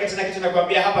unarudi kwa ndege, tena kitu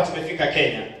kinakwambia hapa tumefika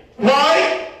Kenya. Why?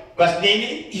 Basi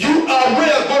nini? You are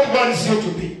where God wants you to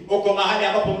be. Uko mahali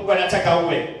ambapo Mungu anataka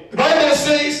uwe. The Bible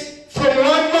says, from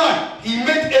one man, he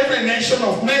made every nation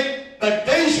of men that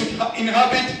they should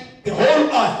inhabit the whole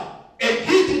earth. And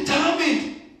he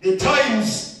determined the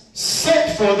times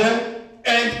set for them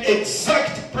and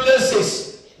exact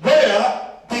places where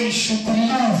they should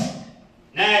live.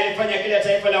 Naye alifanya kila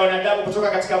taifa la wanadamu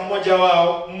kutoka katika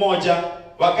mmoja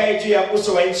wakae juu ya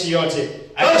uso wa nchi yote,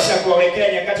 akisha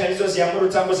kuwawekea nyakati alizoziamuru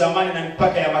tangu zamani na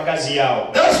mipaka ya makazi yao.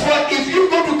 That's why if you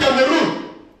go to Cameroon,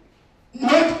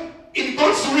 not in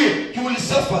God's will, you will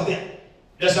suffer there.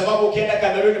 Ndio sababu ukienda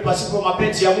Kameruni pasipo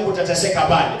mapenzi ya Mungu utateseka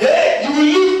pale. Hey, you will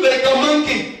live like a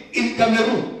monkey in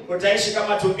Cameroon. Utaishi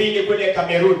kama tumbili kule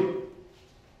Kameruni.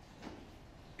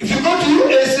 If you go to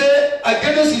USA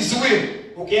against his will,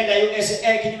 ukienda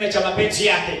USA kinyume cha mapenzi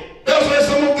yake. That's why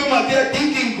some of them are there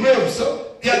digging graves. So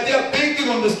they are there begging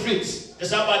on the streets.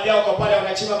 Sasa baadhi yao kwa pale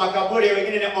wanachimba makaburi,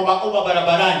 wengine ni omba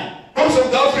barabarani. Most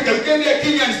of Africa, you can hear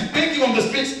Kenyans begging on the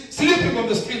streets, sleeping on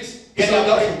the streets.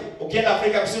 Ukienda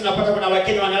Afrika Kusini unapata kuna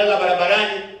Wakenya wanalala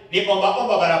barabarani, ni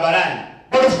omba barabarani.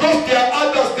 But of course there are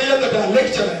others there that are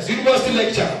lecturers, university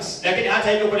lecturers. Lakini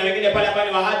hata hivyo kuna wengine pale ambao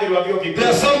ni wahadhiri wa vyuo vikuu. There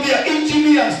are some there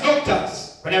engineers,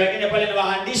 doctors. Kuna wengine pale ni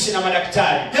wahandisi na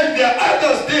madaktari. Then there are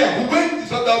others there who went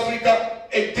to South Africa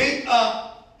and they are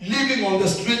living on the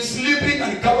streets, sleeping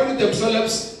and covering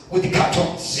themselves with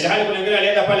cartons. Ile hali kuna wengine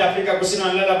walienda pale Afrika Kusini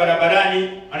wanalala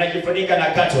barabarani, wanajifunika na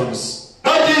cartons.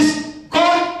 That is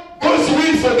God's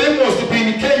will for them was to be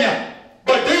in Kenya,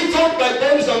 but they thought by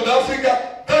going to South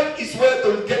Africa, that is where they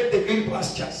will get the green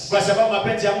pastures. Kwa sababu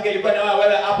mapenzi ya Mungu ilikuwa na wao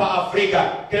hapa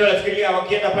Afrika. Kile walifikiria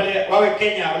wakienda pale wawe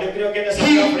Kenya, walifikiria wakienda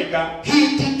South Africa.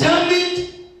 He determined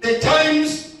the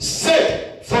times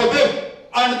set for them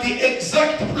and the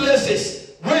exact places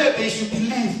where they should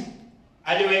live.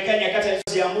 Aliweka nyakati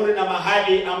alizoziamuru na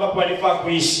mahali ambapo walifaa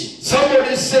kuishi.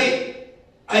 Somebody say,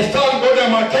 I thank God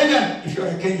I'm a Kenyan. If you're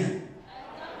a Kenyan.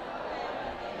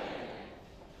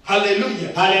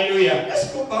 Hallelujah. Hallelujah.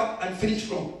 Let's go back and finish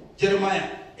from Jeremiah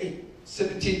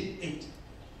 8:17-8.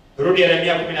 Rudi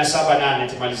Yeremia 17:8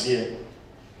 tumalizie.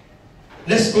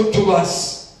 Let's go to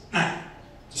verse 9.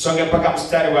 Tusonge mpaka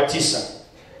mstari wa 9.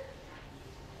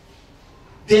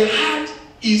 The heart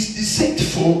is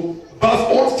deceitful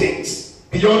above all things,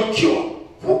 beyond cure.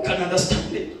 Who can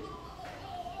understand it?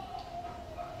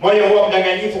 Moyo huwa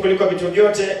mdanganyifu kuliko vitu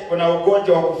vyote, kuna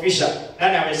ugonjwa wa kufisha.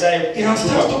 Nani awezaye He has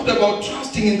talked about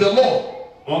trusting in the Lord.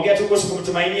 Ongea tu kuhusu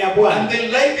kumtumainia Bwana. And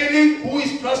then likening who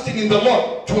is trusting in the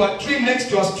Lord to a tree next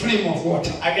to a stream of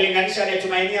water. Akilinganisha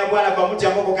anayetumainia Bwana kwa mti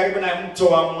ambao karibu na mto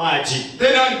wa maji.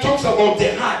 Then he talks about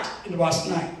the heart in verse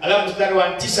 9. Alafu mstari wa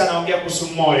 9 anaongea kuhusu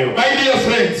moyo. My dear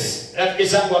friends, rafiki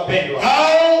zangu wapendwa,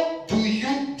 how do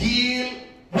you deal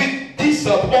with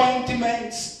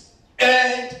disappointments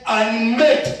and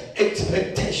unmet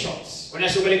expectations?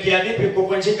 Unashughulikia vipi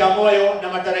kuvunjika moyo na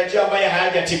matarajio ambayo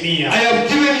hayajatimia? I have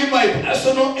given you my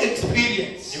personal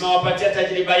experience. Nimewapatia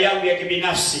tajriba yangu ya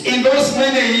kibinafsi. In those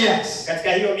many years.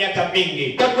 Katika hiyo miaka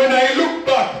mingi. But when I look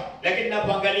back, lakini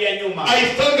ninapoangalia nyuma, I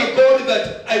thank God that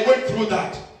I went through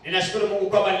that. Ninashukuru Mungu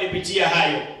kwamba nilipitia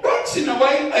hayo. Once in a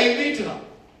while I meet her.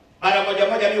 Mara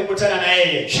moja mimi hukutana na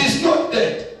yeye. She's not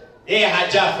dead. Yeye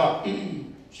hajafa.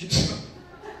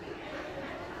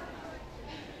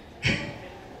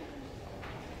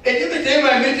 And every time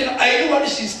I meet her, I know what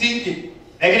she's thinking.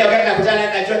 Lakini wakati nakutana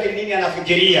naye najua nini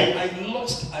anafikiria. I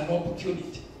lost an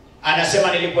opportunity.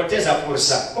 Anasema nilipoteza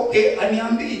fursa. Okay,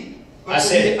 aniambii.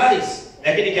 Ase, the eyes.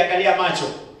 Lakini kiangalia macho.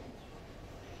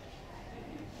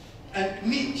 And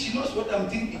me, she knows what I'm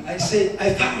thinking. I say, I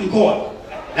thank God.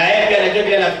 Na yeye pia anajua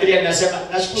vile nafikiria, ninasema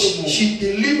nashukuru Mungu. She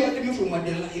delivered me from a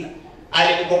Delilah.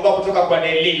 Alinikomboa kutoka kwa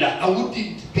Delila. I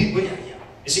wouldn't be where I am.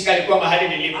 Nisingalikuwa mahali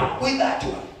nilipo. With that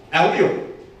one. Na huyo.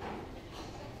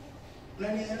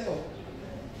 Unanielewa?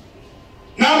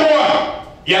 Number 1.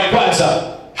 Ya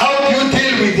kwanza, how do you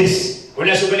deal with this?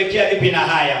 Unashughulikia vipi na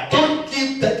haya? Don't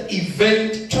give that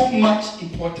event too much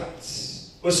importance.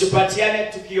 Usipatiane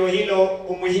tukio hilo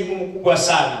umuhimu mkubwa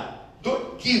sana.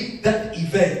 Don't give that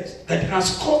event that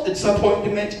has caused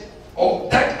disappointment or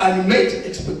that unmet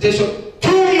expectation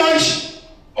too much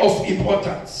of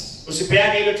importance.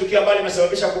 Usipeane hilo tukio ambalo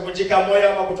limesababisha kuvunjika moyo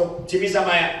ama kutotimiza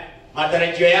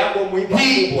matarajio yako muhimu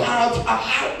mkubwa. We have a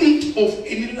habit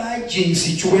of enlarging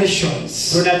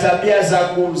situations. Tuna tabia za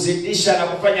kuzidisha na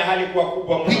kufanya hali kuwa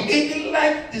kubwa mno. We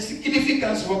enlarge the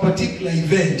significance of a particular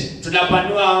event.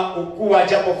 Tunapanua ukuu wa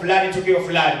jambo fulani, tukio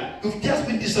fulani. You've just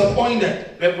been disappointed.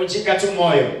 Umevunjika tu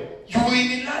moyo. You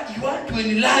want to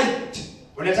enlarge it.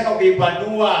 Unataka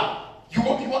kuipanua. You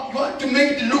want to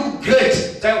make it look great.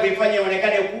 Unataka kuifanya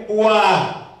ionekane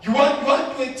kubwa. You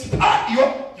want to expand.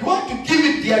 You want to give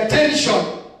it the attention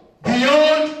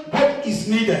beyond what is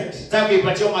needed. Unataka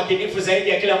kuipatia umakinifu zaidi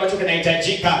ya kile ambacho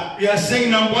kinahitajika. We are saying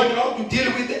number one, how to deal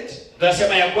with it.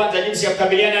 Tunasema ya kwanza jinsi ya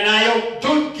kukabiliana nayo.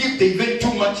 Don't give the event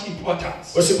too much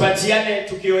importance. Usipatiane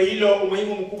tukio hilo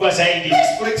umuhimu mkubwa zaidi.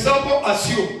 For example,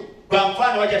 assume. Kwa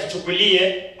mfano wacha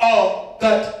tuchukulie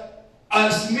that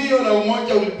Azimio la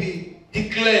Umoja will be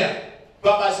declared.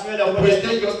 Kwamba Azimio la Umoja,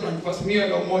 President Johnson for Azimio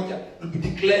la Umoja will be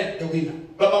declared the winner.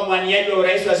 Kwamba mwaniaji wa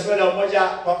urais wa Azimio la Umoja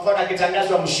kwa mfano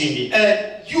akitangazwa mshindi. And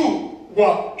you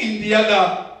were in the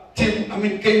other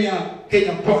team,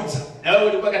 Kenya Kwanza. Na wewe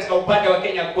ulikuwa katika upande wa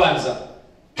Kenya Kwanza.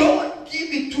 Don't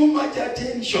give it too much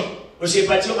attention.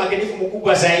 Usipatie umakinifu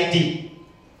mkubwa zaidi.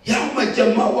 Ya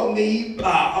majamaa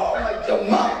wameiba,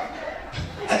 majamaa.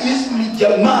 Hizi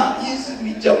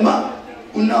ni jamaa.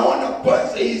 Unaona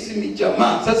kwanza hizi ni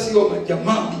jamaa. Sasa sio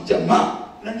majamaa.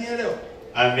 Unanielewa?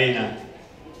 Amina.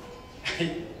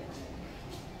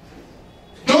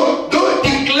 Don't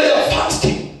declare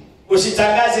fasting.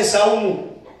 Usitangaze saumu.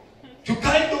 To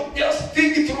kind of just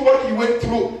think through what you went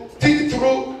through. Think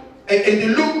through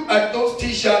and look at those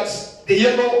t-shirts, the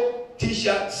yellow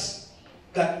t-shirts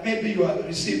that maybe you are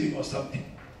receiving or something.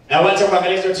 Na wacha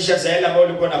kuangalia hizo t-shirts za yale ambayo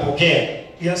ulikuwa unapokea.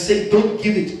 He has said don't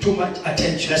give it too much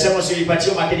attention. Nasema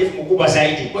usipatie umakinifu mkubwa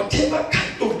zaidi. Whatever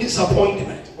kind of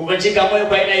disappointment, kuvunjika moyo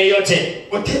kwa aina yoyote,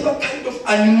 whatever kind of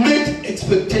unmet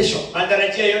expectation,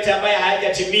 matarajio yote ambayo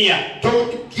hayajatimia,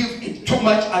 don't give it too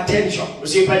much attention.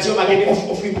 Usipatie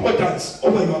umakinifu of importance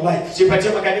over your life. Usipatie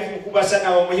umakinifu mkubwa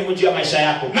sana wa muhimu juu ya maisha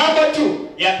yako. Number 2,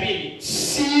 ya pili,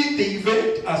 see the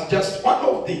event as just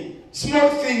one of the small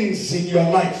things in your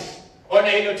life. Ona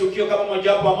hilo tukio kama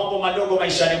mojawapo wa mambo madogo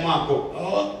maishani mwako.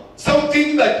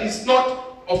 Something that is not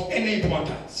of any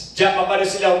importance. Jambo ambalo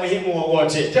si la umuhimu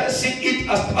wowote. Just see it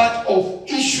as part of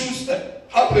issues that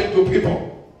happen to people.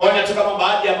 Ona tu kama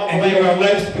baadhi ya mambo in your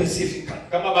life specifically.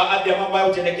 Kama baadhi ya mambo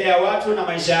hutendekea watu na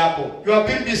maisha yako. You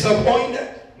have been disappointed.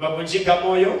 Umevunjika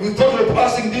moyo. You thought you were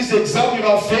passing this exam, you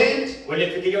have failed.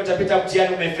 Ulifikiria utapita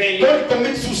mtihani, umefeli. Don't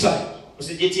commit suicide.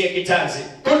 Usijitie kitanzi.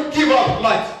 Don't give up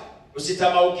life.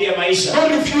 Usitamaukie maisha.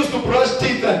 Don't refuse to brush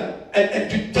teeth and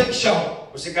to take shower.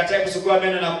 Usikatae kusugua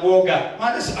meno na kuoga.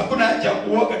 Maana hakuna haja ya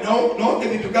kuoga na oge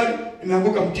vitu gani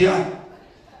nimeanguka mtihani.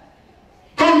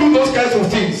 Don't do those kinds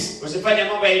of things. Usifanye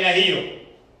mambo ya aina hiyo.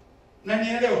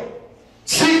 Unanielewa?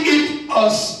 See it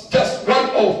as just one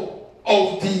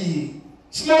of the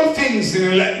small things in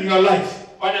your life.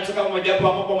 Ona tu kama mojawapo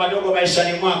wa mambo madogo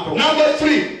maishani mwako. Number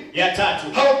 3. Ya tatu.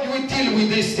 How do we deal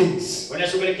with these things?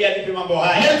 Unashughulikia vipi mambo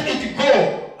haya? Let it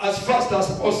go as fast as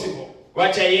possible.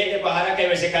 Wacha iende kwa haraka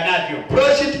iwezekanavyo.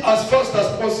 Brush it as fast as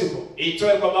possible.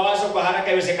 Itoe kwa mawazo kwa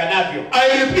haraka iwezekanavyo.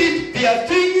 I repeat, there are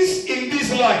things in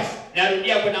this life.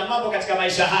 Narudia, kuna mambo katika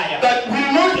maisha haya that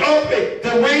will not happen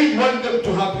the way you want them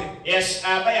to happen. Yes,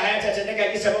 ambayo hayatatendeka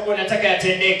jinsi ambavyo unataka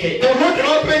yatendeke. They will not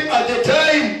happen at the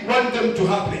time you want them to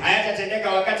happen. Hayatatendeka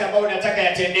wakati ambao unataka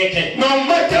yatendeke. No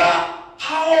matter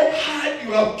how hard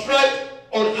you have tried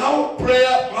or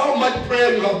how much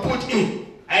prayer you have put in.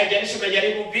 Haijalishi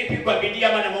umejaribu vipi kwa bidii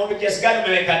ama na maombi kiasi gani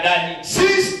umeweka ndani.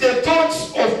 Since the thoughts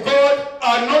of God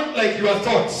are not like your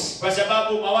thoughts. Kwa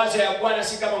sababu mawazo ya Bwana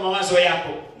si kama mawazo yako.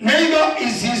 Neither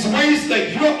is his ways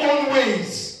like your own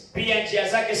ways. Pia njia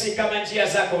zake si kama njia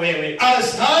zako wewe.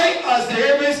 As high as the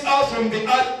heavens are from the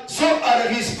earth, so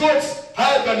are his thoughts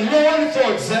higher than your own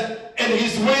thoughts, and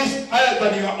his ways higher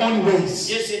than your own ways.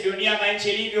 Jinsi dunia na nchi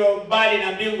ilivyo mbali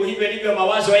na mbingu, hivyo ndivyo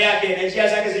mawazo yake na njia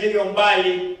zake zilivyo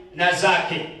mbali na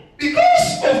zake.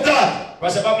 Because of that, kwa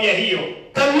sababu ya hiyo,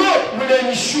 the Lord will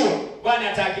ensure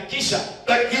Bwana atahakikisha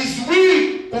that his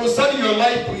will concerning your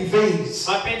life prevails.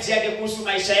 Mapenzi yake kuhusu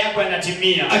maisha yako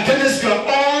yanatimia. Against your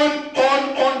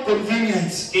own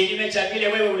convenience. Kinyume cha vile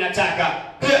wewe unataka.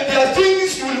 There are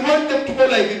things you will want them to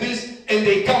go like this, and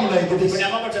they come like this. Kuna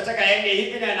mambo tunataka yaende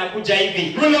hivi na yanakuja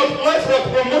hivi. You will apply for a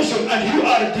promotion and you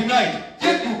are denied,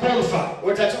 yet you qualify.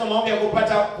 Utatuma maombi ya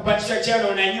kupandishwa cheo na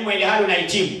unanyimwa ile hali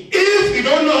unahitimu. If you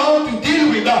don't know how to deal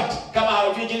with that, Kama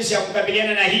haujui jinsi ya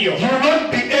kukabiliana na hiyo, you will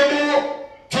not be able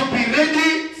to be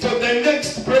ready for the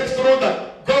next breakthrough that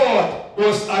God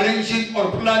was arranging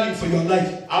or planning for your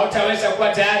life. hautaweza kuwa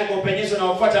tayari kwa upenyezo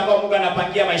na ufuata ambao Mungu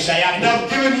anapangia maisha yako. And I've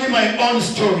given you my own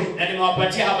story. Na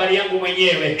nimewapatia habari yangu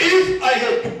mwenyewe. If I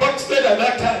had to backslide at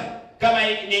that time, Kama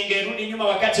ningerudi nyuma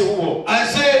wakati huo, I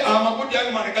say I'm a good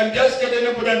young man, I can just get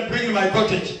anybody and bring in my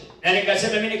cottage, na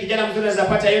nikasema mimi ni kijana mzuri naweza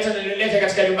pata yote na nilete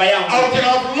katika nyumba yangu, I would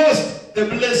have lost the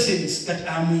blessings that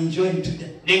I'm enjoying today.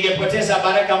 ningepoteza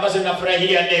baraka ambazo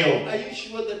ninafurahia leo. Are you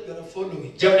sure that you are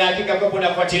following? Je, una hakika kwamba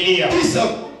unafuatilia? This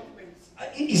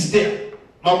is there.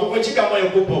 Makuvunjika moyo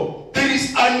kupo. There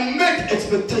is unmet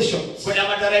expectations. Kuna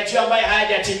matarajio ambayo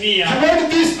hayajatimia. You want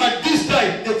this at this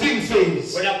time, the thing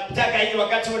fails. Unataka hii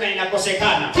wakati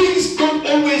inakosekana. Things don't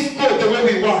always go the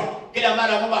way we want. Kila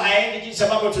mara mambo hayaendi jinsi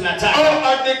ambavyo tunataka. Or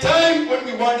at the time when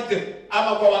we want them.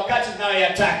 Ama kwa wakati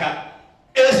tunayoyataka.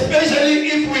 Especially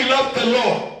if we love the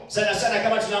Lord. Sana sana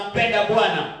kama tunampenda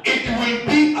Bwana, it will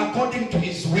be according to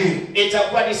His will.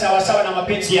 Itakuwa ni sawa sawa na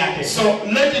mapenzi yake. So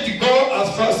let it go as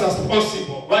fast as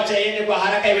possible. Wacha iende kwa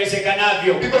haraka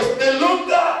iwezekanavyo. Because the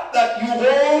longer that you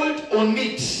hold on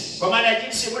it, kwa maana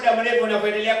jinsi muda mrefu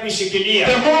unavyoendelea kuishikilia,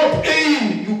 the more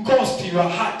pain you cause to your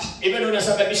heart. Hivyo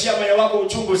unasababishia moyo wako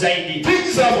uchungu zaidi.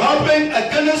 Things have happened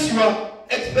against your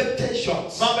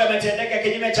expectations. Mambo yametendeka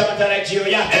kinyume cha matarajio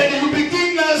yako. And you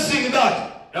begin nursing that.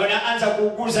 Na unaanza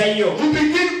kuuguza hiyo. You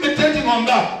begin meditating on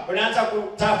that. Unaanza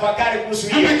kutafakari kuhusu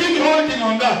hiyo. You begin holding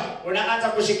on that. Unaanza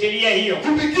kushikilia hiyo.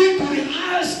 You begin to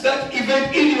rehearse that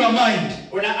event in your mind.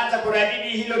 Unaanza kuradidi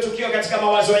hilo tukio katika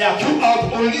mawazo yako. You are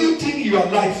polluting your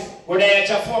life.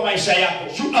 Unayachafua maisha yako.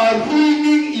 You are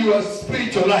ruining your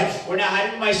spiritual life.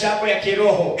 Unaharibu maisha yako ya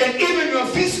kiroho. And even your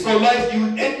physical life, you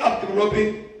end up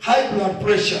developing high blood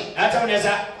pressure. Hata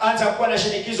unaweza anza kuwa na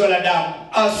shinikizo la damu.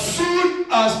 As soon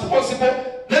as possible,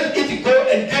 let it go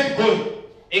and get going.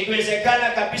 Ikiwezekana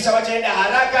kabisa wacha enda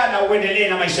haraka na uendelee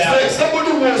na maisha yako. Like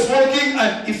somebody who was walking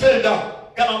and he fell down.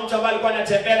 Kama mtu ambaye alikuwa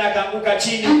anatembea na akaanguka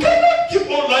chini. You cannot keep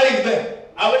on lying there.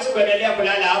 Hawezi kuendelea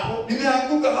kulala hapo.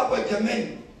 Nimeanguka hapa jamani.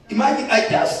 Imagine I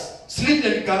just slipped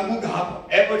and nikaanguka hapa.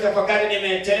 Hebu tafakari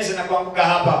nimeteleza na kuanguka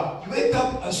hapa. You wake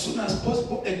up as soon as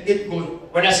possible and get going.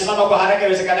 Unasimama kwa haraka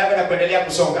iwezekanavyo na kuendelea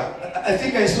kusonga. I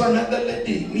think I saw another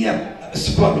lady near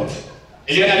Spalof.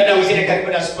 Iliona dada mwingine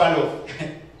karibu na Spalof.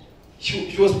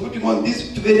 She was putting on this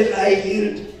very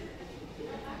high-heeled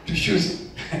shoes.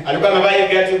 Alikuwa amevaa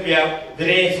viatu vya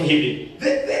virefu hivi.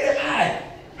 Very high.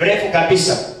 Virefu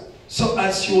kabisa. So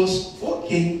as she was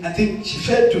walking, I think she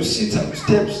fell to sit some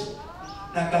steps.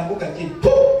 Na kaanguka chini.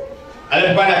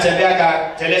 Alikuwa anatembea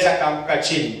akateleza akaanguka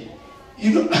chini.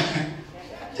 You know,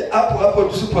 hapo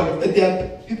tusipo there are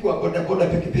people who are boda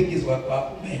pikipiki wako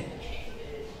hapo man.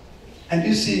 And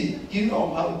you see, you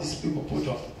know how these people put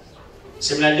on.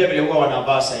 Simnajua vile huwa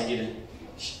wanavaa saa nyingine.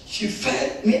 She fell,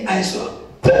 me I saw.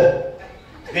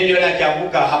 Mimi niliona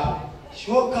akianguka hapo.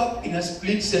 She woke up in a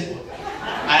split second.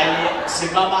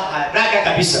 Alisimama haraka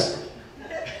kabisa.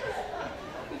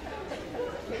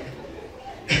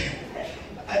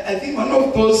 I think one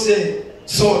of those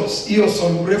souls, hiyo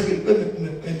soul mrefu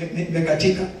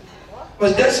imekatika.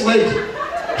 Was just wait.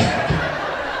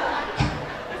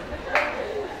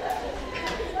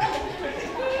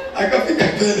 Akafika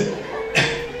mbele.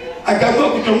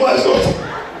 Akaamua kutomoa zote.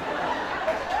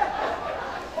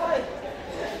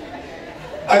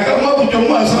 Akaamua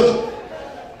kutomoa zote.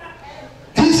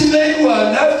 These men were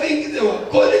laughing, they were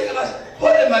calling us,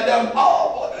 "Pole madam, oh,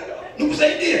 pole,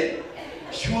 nikusaidie."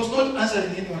 She was not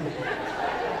answering anyone.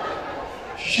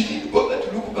 She didn't bother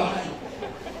to look behind.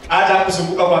 Hata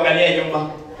kuzunguka kuangalia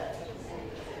nyuma.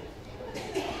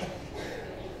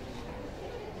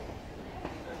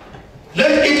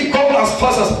 Let it go as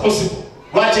fast as possible.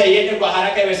 Wacha iende kwa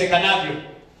haraka iwezekanavyo.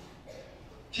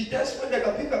 She just went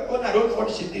akapika kona. I don't know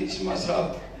what she did. She must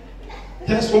have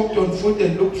just walked on foot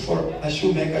and looked for a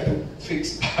shoemaker to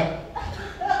fix.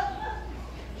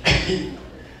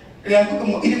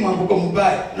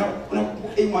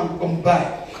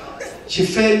 She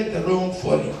fell the wrong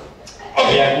falling.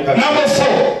 Okay, number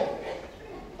 4.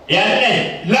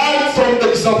 Learn from the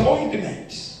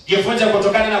disappointment. Jifunze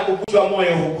kutokana na kuvunjwa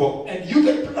moyo huko. And you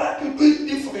can plan to do it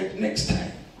different next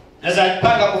time. Naweza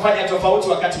panga kufanya tofauti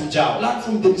wakati ujao. Learn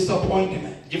from the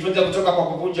disappointment. Jifunze kutoka kwa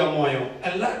kuvunjwa moyo.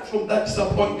 And learn from that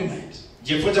disappointment.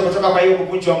 Jifunze kutoka kwa hiyo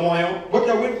kuvunjwa moyo. What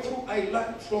I went through, I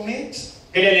learned from it.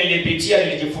 Kile nilipitia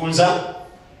nilijifunza.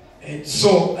 And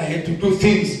so I had to do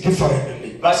things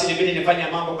differently. Basi nibidi nifanye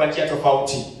mambo kwa njia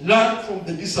tofauti. Learn from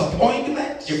the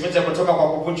disappointment. Jifunze kutoka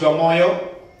kwa kuvunjwa moyo.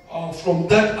 From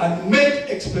that unmet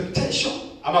expectation.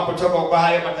 Ama kutoka kwa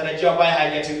hayo matarajio ambayo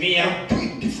hayajatimia. Do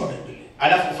it differently.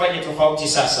 Alafu fanye tofauti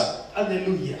sasa.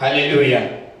 Hallelujah. Hallelujah.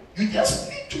 You just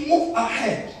need to move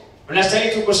ahead.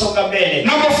 Unastahili tu kusonga mbele.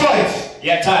 Number 5.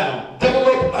 Ya 5.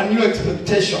 Develop a new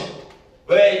expectation.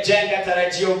 Wewe jenga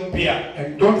tarajio mpya.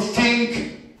 And don't think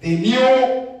the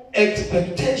new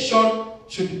expectation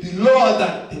should be lower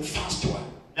than the first one.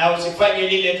 Na usifanye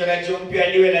lile tarajio mpya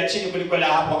liwe la chini kuliko la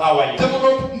hapo awali.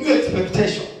 Develop new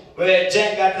expectation. Wewe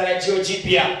jenga tarajio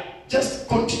jipya. Just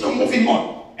continue moving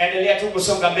on. Endelea tu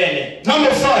kusonga mbele.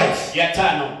 Number 5. Ya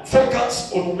 5.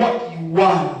 Focus on what you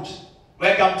want.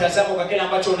 Weka mtazamo kwa kile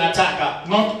ambacho unataka.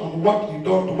 Not on what you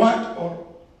don't want, or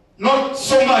not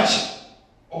so much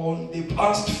on the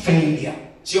past failure.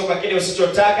 Sio kwa kile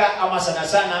usichotaka ama sana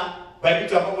sana kwa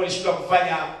vitu ambavyo ulishindwa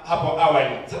kufanya hapo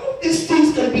awali. Some of these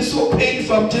things can be so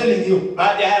painful, I'm telling you.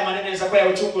 Baadhi ya haya maneno yanaweza kuwa ya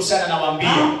uchungu sana, nawaambia.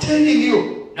 I'm telling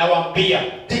you. Nawaambia.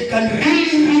 They can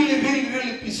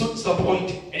really be so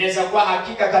disappointing. Inaweza kuwa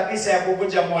hakika kabisa ya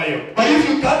kuvunja moyo. But if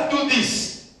you can't do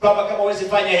this, kwamba kama huwezi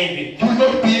fanya hivi, you will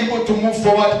not be able to move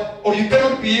forward, or you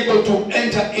cannot be able to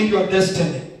enter into your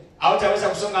destiny. Hautaweza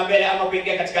kusonga mbele ama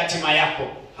kuingia katika hatima yako.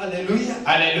 Hallelujah.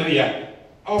 Hallelujah.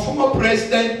 Our former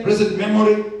president, President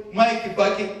Memory, Mike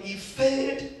Kibaki, he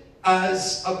failed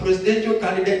as a presidential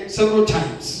candidate several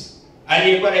times.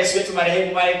 Aliyekuwa rais wetu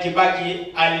marehemu Mike Kibaki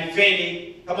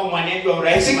alifeli kama mwanenzi wa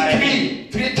urais marehemu.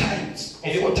 Three times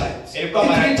or 4 times. Ilikuwa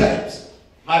three times.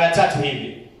 Mara 3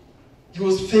 hivi. He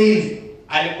was failing.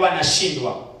 Alikuwa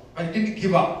anashindwa. But he didn't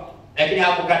give up. Lakini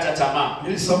hakukata tamaa.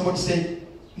 Then somebody said,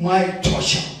 Mike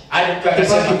tosha.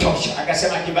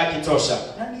 Akasema Kibaki tosha.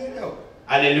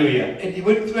 Hallelujah. And he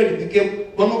went through and became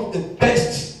one of the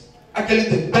best, actually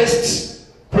the best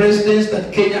presidents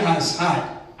that Kenya has had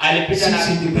since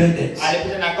independence.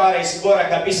 Alipita na kwa rais bora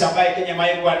kabisa ambaye Kenya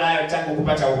imekuwa nayo tangu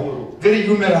kupata uhuru. Very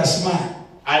humorous man.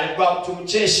 Alikuwa mtu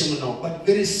mcheshi mno, but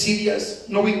very serious,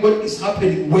 knowing what is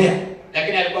happening where.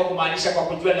 Lakini alikuwa kumaanisha kwa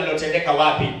kujua linalotendeka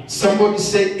wapi. Somebody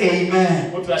say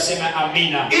amen. Mtu asema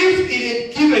amina. If he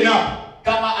had given up,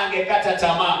 kama angekata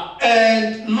tamaa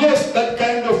and lost that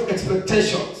kind of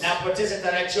expectations, na poteza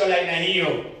tarajio la aina hiyo,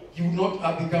 you would not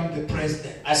have become the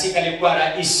president. Asingalikuwa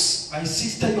rais. My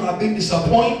sister, you have been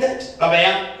disappointed. Baba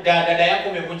yangu, dada yangu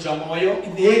umevunjwa moyo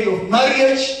in the area of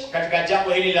marriage. Katika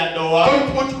jambo hili la ndoa.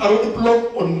 Don't put a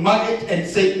roadblock on marriage and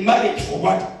say marriage for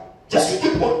what? Just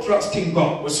keep on trusting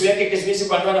God. Usiweke kizuizi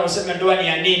kwa ndoa na useme ndoa ni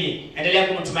ya nini. Endelea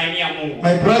kumtumainia Mungu.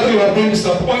 My brother, you have been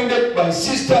disappointed by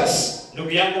sisters.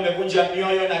 Ndugu yangu umevunjwa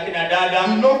mioyo na kina dada.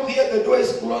 You know here the door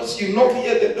is closed. You know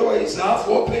here the door is half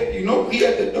open. You know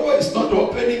here the door is not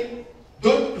opening.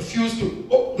 Don't refuse to.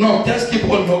 Oh, no, just keep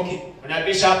on knocking.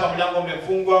 Unabisha hapa mlango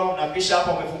umefungwa, unabisha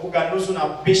hapa umefunguka nusu,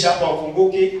 unabisha hapa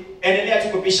ufunguki. Endelea tu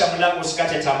kubisha mlango,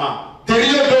 usikate tamaa. The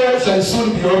real door shall soon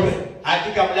be open.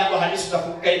 Hakika mlango halisi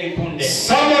utafunguka hivi punde.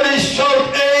 Somebody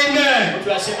shout amen.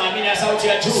 Mtu asema amina sauti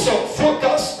ya juu. So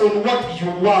focus on what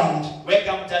you want.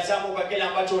 Weka mtazamo kwa kile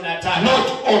ambacho unataka. Not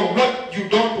on what you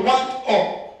don't want, or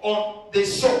on the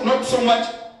not so much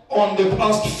on the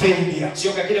past failure.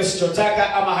 Sio kwa kile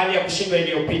usichotaka ama hali ya kushindwa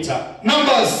iliyopita.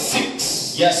 Number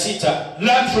 6. Ya 6.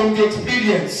 Learn from the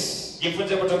experience.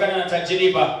 Jifunze kutokana na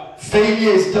tajriba.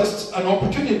 Failure is just an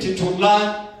opportunity to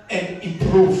learn and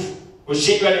improve.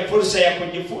 Kushindwa ni fursa ya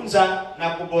kujifunza na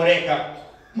kuboreka.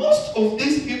 Most of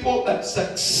these people that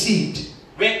succeed,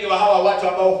 wengi wa hawa watu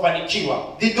ambao hufanikiwa,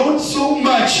 they don't so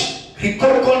much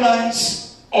recognize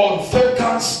or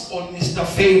focus on Mr.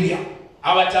 Failure.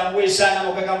 Hawatambui sana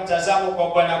mkaka mtazamo kwa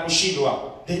bwana kushindwa.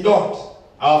 They don't.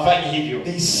 Hawafanyi hivyo.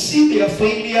 They see their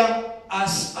failure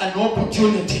as an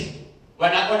opportunity.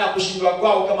 Wanaona kushindwa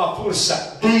kwao kama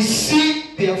fursa. They see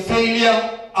their failure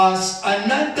as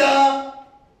another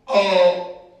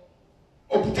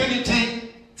opportunity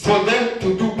for them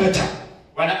to do better.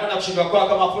 Wanaona kushindwa kwao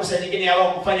kama fursa nyingine ya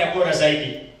wao kufanya bora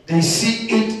zaidi. They see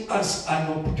it as an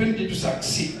opportunity to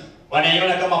succeed.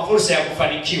 Wanaiona kama fursa ya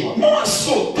kufanikiwa. More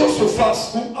so those of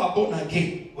us who are born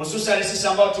again. Hususan sisi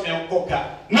ambao tumeokoka.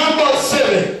 Number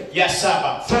 7. Ya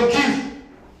 7. Forgive.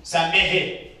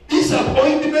 Samehe.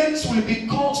 Disappointments will be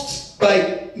caused by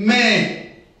men,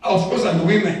 of course, and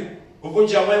women.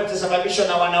 Kuvunja moyo kutasababishwa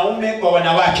na wanaume kwa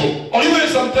wanawake. Or even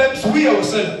sometimes we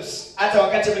ourselves. Hata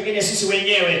wakati mwingine sisi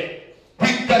wenyewe. We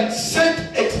can set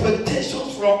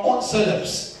expectations from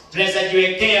ourselves. Tunaweza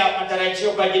jiwekea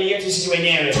matarajio kwa ajili yetu sisi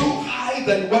wenyewe. Too high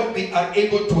than what we are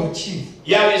able to achieve.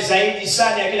 Yawe zaidi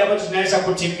sana ya kile ambacho tunaweza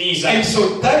kutimiza. And so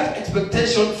that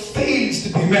expectation fails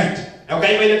to be met. Na kwa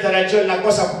hivyo ile tarajio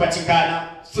linakosa kupatikana.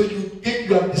 So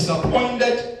you are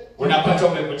disappointed, Unapata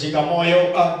umevunjika moyo,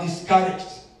 discouraged.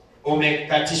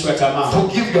 Umekatishwa tamaa.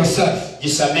 Forgive yourself.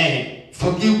 Jisamehe.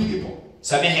 Forgive people.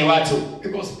 Samehe watu.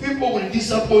 Because people will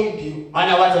disappoint you.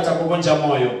 Maana watu watakuvunja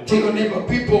moyo. Tell your neighbor,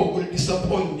 people will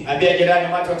disappoint you. Ambia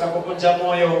jirani, watu watakuvunja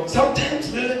moyo.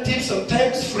 Sometimes relatives,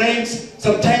 sometimes friends,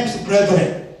 sometimes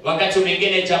brethren. Wakati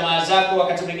mwingine jamaa zako,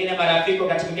 wakati mwingine marafiki,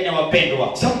 wakati mwingine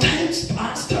wapendwa. Sometimes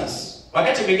pastors.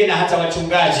 Wakati mwingine hata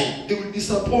wachungaji. They will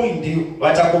disappoint you.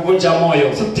 Watakuvunja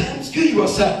moyo. Sometimes you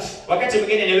yourself. Wakati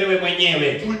mwingine ni wewe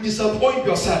mwenyewe. You will disappoint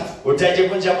yourself.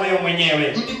 Utajivunja moyo mwenyewe.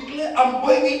 You declare, I'm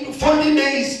going into 40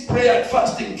 days prayer and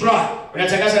fasting dry.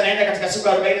 Unatangaza naenda katika siku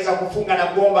 40 za kufunga na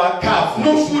kuomba kavu.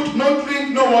 No food, no drink,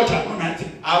 no water, no nothing.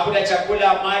 Hakuna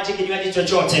chakula, maji, kinywaji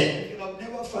chochote. You have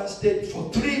never fasted for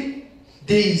 3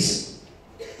 days,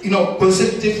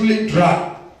 consecutively dry.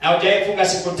 Na hujafunga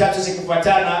siku 3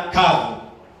 zikifuatana kavu.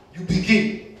 You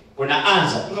begin.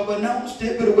 Unaanza. You have announced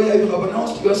everywhere, you have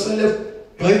announced yourself,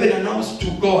 you have even announced to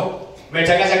God.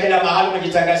 Umetangaza kila mahali,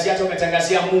 umejitangazia, hata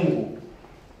umetangazia Mungu.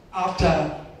 After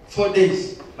 4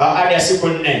 days, baada ya siku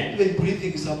 4, even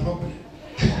breathing is a problem.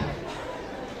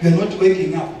 You are not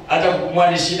waking up. Hata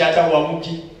kupumua ni shida, hata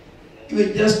uamuki.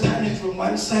 Even just turning from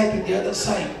one side to the other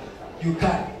side, you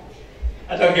can't.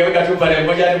 Hata ungeweka tu pale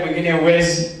moja hadi mwingine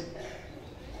uwezi.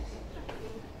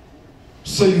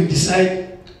 So you decide,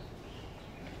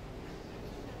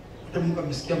 Mungu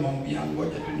amesikia maombi yangu,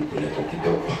 ngoja tu nipeleke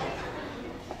kidogo.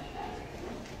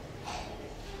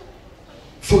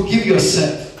 Forgive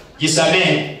yourself.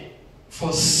 Jisamehe.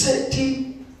 For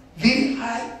setting very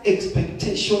high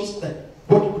expectations that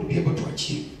what you could be able to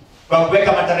achieve. Kwa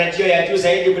kuweka matarajio ya juu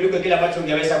zaidi kuliko kile ambacho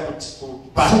ungeweza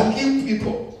kupata. Forgive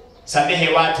people.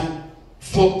 Samehe watu.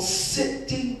 For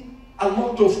setting a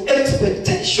lot of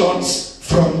expectations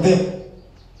from them.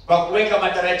 Kwa kuweka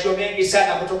matarajio mengi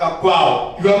sana kutoka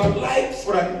kwao. You have applied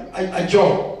for a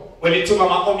job. Walituma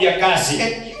maombi ya kazi.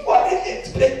 And you are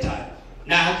expectant.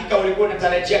 Na hakika ulikuwa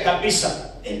unatarajia kabisa.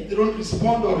 And they don't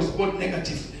respond or respond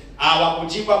negatively.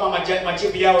 Hawakujibu ama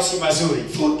majibu yao si mazuri.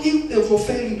 Forgive them for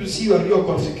failing to see your real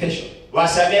qualification.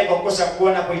 Wasamehe kwa kukosa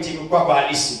kuona kuhitimu kwako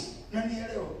halisi. Nani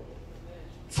leo?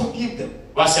 Forgive them.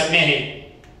 Wasamehe.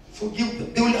 Forgive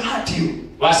them. They will hurt you.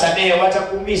 Wasamehe,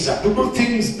 watakuumiza. To do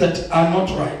things that are not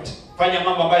right. Fanya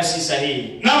mambo ambayo si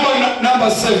sahihi.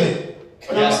 Number 7.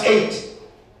 Number 8.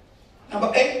 Number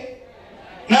 8.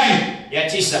 9. Ya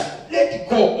 9. Let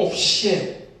go of shame.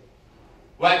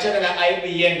 Waachana na aibu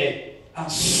iende.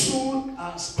 As soon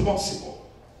as possible.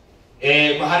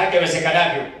 Kwa haraka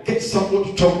iwezekanavyo. Get someone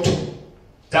to talk to.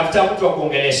 Tafuta mtu wa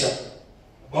kuongelesha.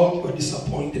 About your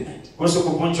disappointment. Kuhusu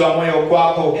kuvunjwa moyo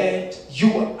kwako. And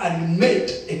your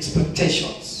unmet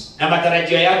expectations. Na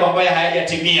matarajio yako ambayo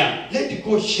hayajatimia. Let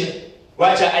go shame.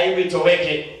 Wacha aibu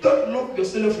itoweke. Don't lock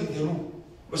yourself in the room.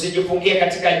 Usijifungie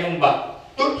katika nyumba.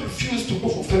 Don't refuse to go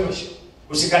for fellowship.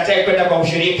 Usikatae kwenda kwa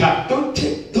ushirika. Don't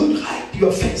hide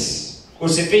your face.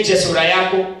 Usifiche sura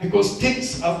yako. Because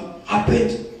things have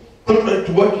happened contrary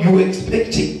to what you were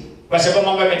expecting. Kwa sababu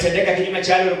mambo yametendeka kinyume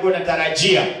cha yale ulikuwa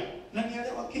unatarajia. Na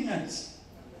nielewa Kenyans.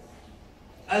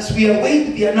 As we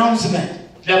await the announcement,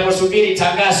 tunaposubiri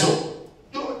tangazo,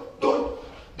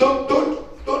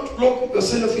 don't lock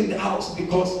yourself in the house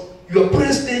because your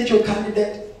presidential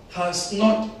candidate has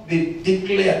not been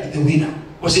declared the winner.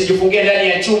 Usijifungie ndani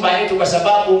ya chumba eti kwa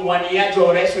sababu mwaniaji wa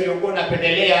urais uliokuwa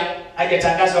unapendelea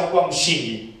hajatangazwa kuwa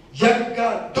mshindi. Young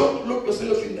girl, don't lock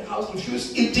yourself in the house,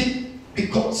 refuse eating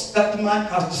because that man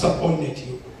has disappointed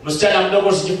you. Msichana mdogo,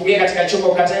 usijifungie katika chumba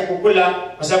ukatae kukula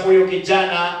kwa sababu huyo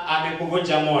kijana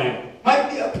amekuvunja moyo. My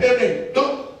dear parent,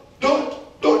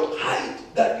 don't hide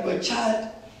that your child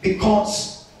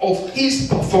because of his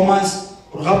performance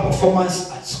or her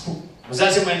performance at school.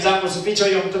 Mzazi mwenzangu, usifiche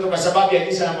huyo mtoto kwa sababu ya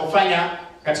kisa anapofanya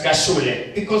katika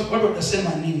shule. Because what watasema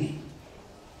nini?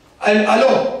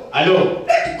 Hello.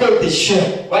 Let go the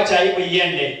shame. Wacha aibu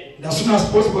iende. As soon as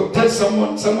possible, tell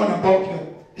someone about your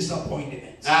disappointment.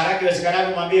 Na haraka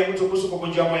iwezekanavyo mwambie mtu kuhusu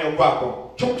kuvunjwa moyo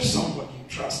kwako. Talk to somebody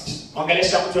you trust.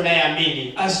 Ongelesha mtu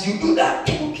unayeamini. As you do that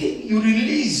talking, you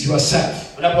release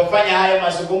yourself. Unapofanya hayo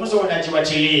mazungumzo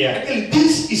unajiwachilia. Actually,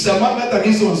 this is among other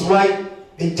reasons why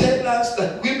they tell us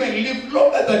that women live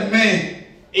longer than men.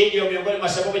 Ndio miongoni mwa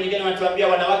sababu nyingine wanatuambia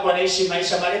wanawake wanaishi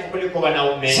maisha marefu kuliko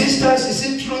wanaume. Sisters, is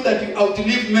it true that you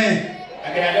outlive men?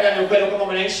 Akina dada, ni ukweli kwamba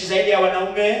mnaishi zaidi ya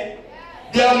wanaume?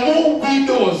 There are more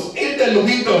widows, elderly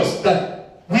widows than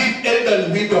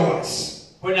elderly widowers.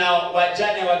 Kuna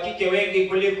wajane wa kike wengi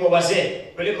kuliko wazee,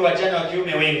 kuliko wajane wa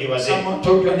kiume wengi wazee. Someone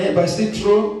told your neighbor, is it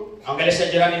true? Ongelesha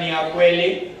jirani, ni ya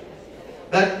kweli.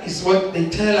 That is what they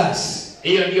tell us.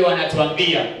 Hiyo ndio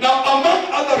wanatuambia. Now, among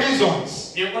other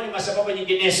reasons, Miongoni mwa sababu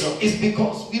nyinginezo is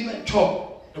because women talk.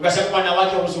 kwa sababu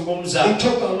wanawake huzungumza. They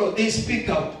talk a lot. They speak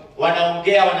out.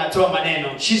 Wanaongea, wanatoa maneno.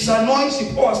 She's annoyed. She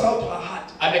pours out her heart.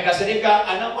 Amekasirika,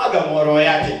 anamwaga moyo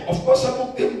yake. Of course, some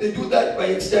of them, they do that by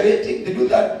exaggerating. They do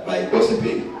that by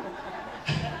gossiping.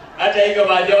 Hata hivyo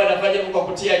baadhi wanafanya kwa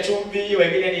kutia chumvi,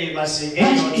 wengine ni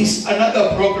masengenyo. Which is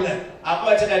another problem.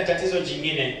 Hapo tena ni tatizo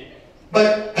jingine. But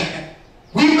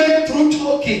women through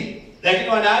talking, Lakini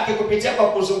wanawake kupitia kwa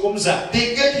kuzungumza,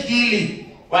 they get healing.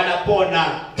 wanapona.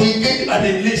 They get a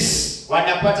release.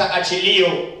 Wanapata achilio.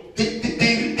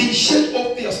 They shake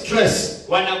off their stress.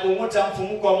 Wanakumuta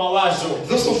mfumuko wa mawazo.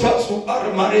 Those of us who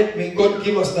are married, may God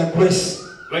give us that grace.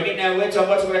 Wengine wetu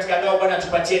ambao tuko katika ndoa, Bwana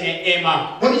tupatie neema.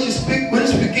 When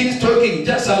she begins talking,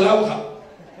 just allow her.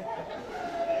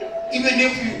 Even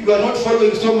if you are not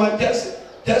following so much,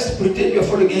 just pretend you are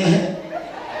following her.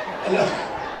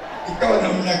 Ikawa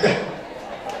namna gani?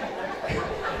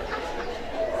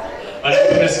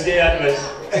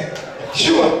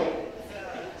 Sure.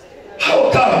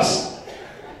 How comes?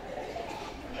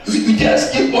 We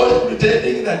just keep on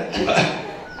pretending that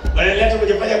Wanaendelea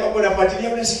kujifanya kwamba unafuatilia,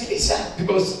 unasikiliza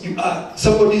because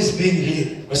somebody is being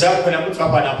healed. kwa sababu kuna mtu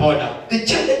hapa anapona. The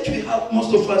challenge we have,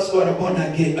 most of us who are born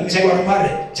again, who are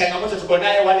married. Changamoto tuko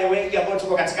nayo wale wengi ambao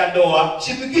tuko katika ndoa.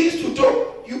 She begins to talk.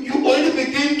 You only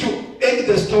begin to egg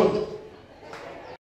the stone.